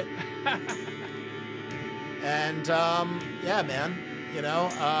credit. And yeah, man,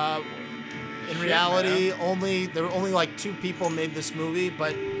 in reality, there were only like 2 people made this movie,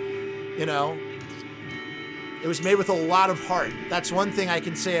 but it was made with a lot of heart. That's one thing I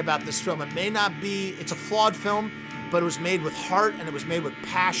can say about this film. It's a flawed film, but it was made with heart and it was made with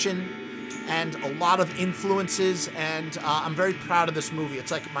passion and a lot of influences. And I'm very proud of this movie.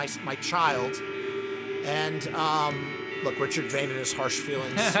 It's like my child. And look, Richard Vane and his Harsh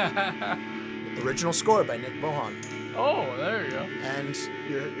Feelings. Original score by Nick Bohan. Oh, there you go. And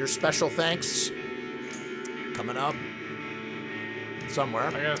your special thanks coming up somewhere.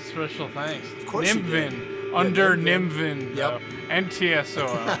 I got a special thanks. Of course you did. Nimvin. Under Nimvin. Yep.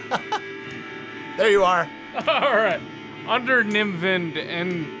 NTSOL. There you are. All right. Under Nimvin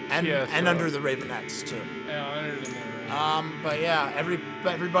and And under the Ravenettes, too. Yeah, under the Nimvin. But yeah,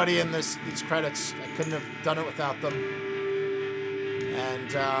 everybody in these credits, I couldn't have done it without them.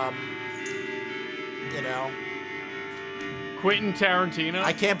 And, you know, Quentin Tarantino.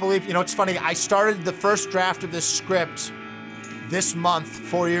 I can't believe, it's funny. I started the first draft of this script this month,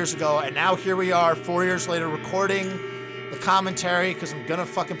 4 years ago, and now here we are, 4 years later, recording the commentary because I'm gonna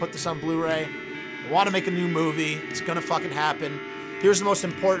fucking put this on Blu-ray. I want to make a new movie. It's gonna fucking happen. Here's the most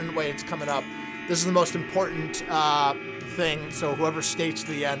important way it's coming up. This is the most important thing. So whoever states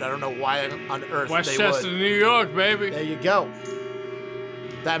the end, I don't know why on earth Westchester, they would. New York, baby. There you go.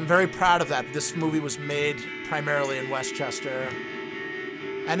 I'm very proud of that. This movie was made primarily in Westchester.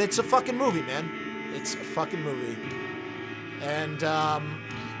 And it's a fucking movie, man. It's a fucking movie. And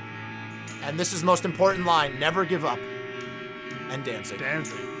this is the most important line. Never give up. And dancing.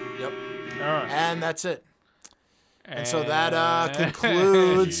 Dancing. Yep. All right. And that's it. And so that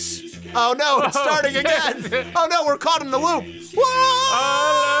concludes... Oh, no, it's starting again. Oh, no, we're caught in the loop.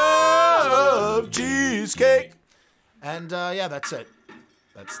 I love cheesecake. And, yeah, that's it.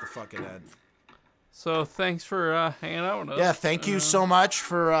 That's the fucking end. So thanks for hanging out with us. Yeah, thank you so much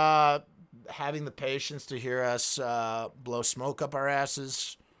for having the patience to hear us blow smoke up our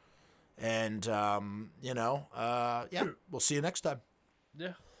asses. And, yeah, we'll see you next time.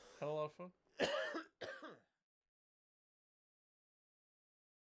 Yeah, had a lot of fun.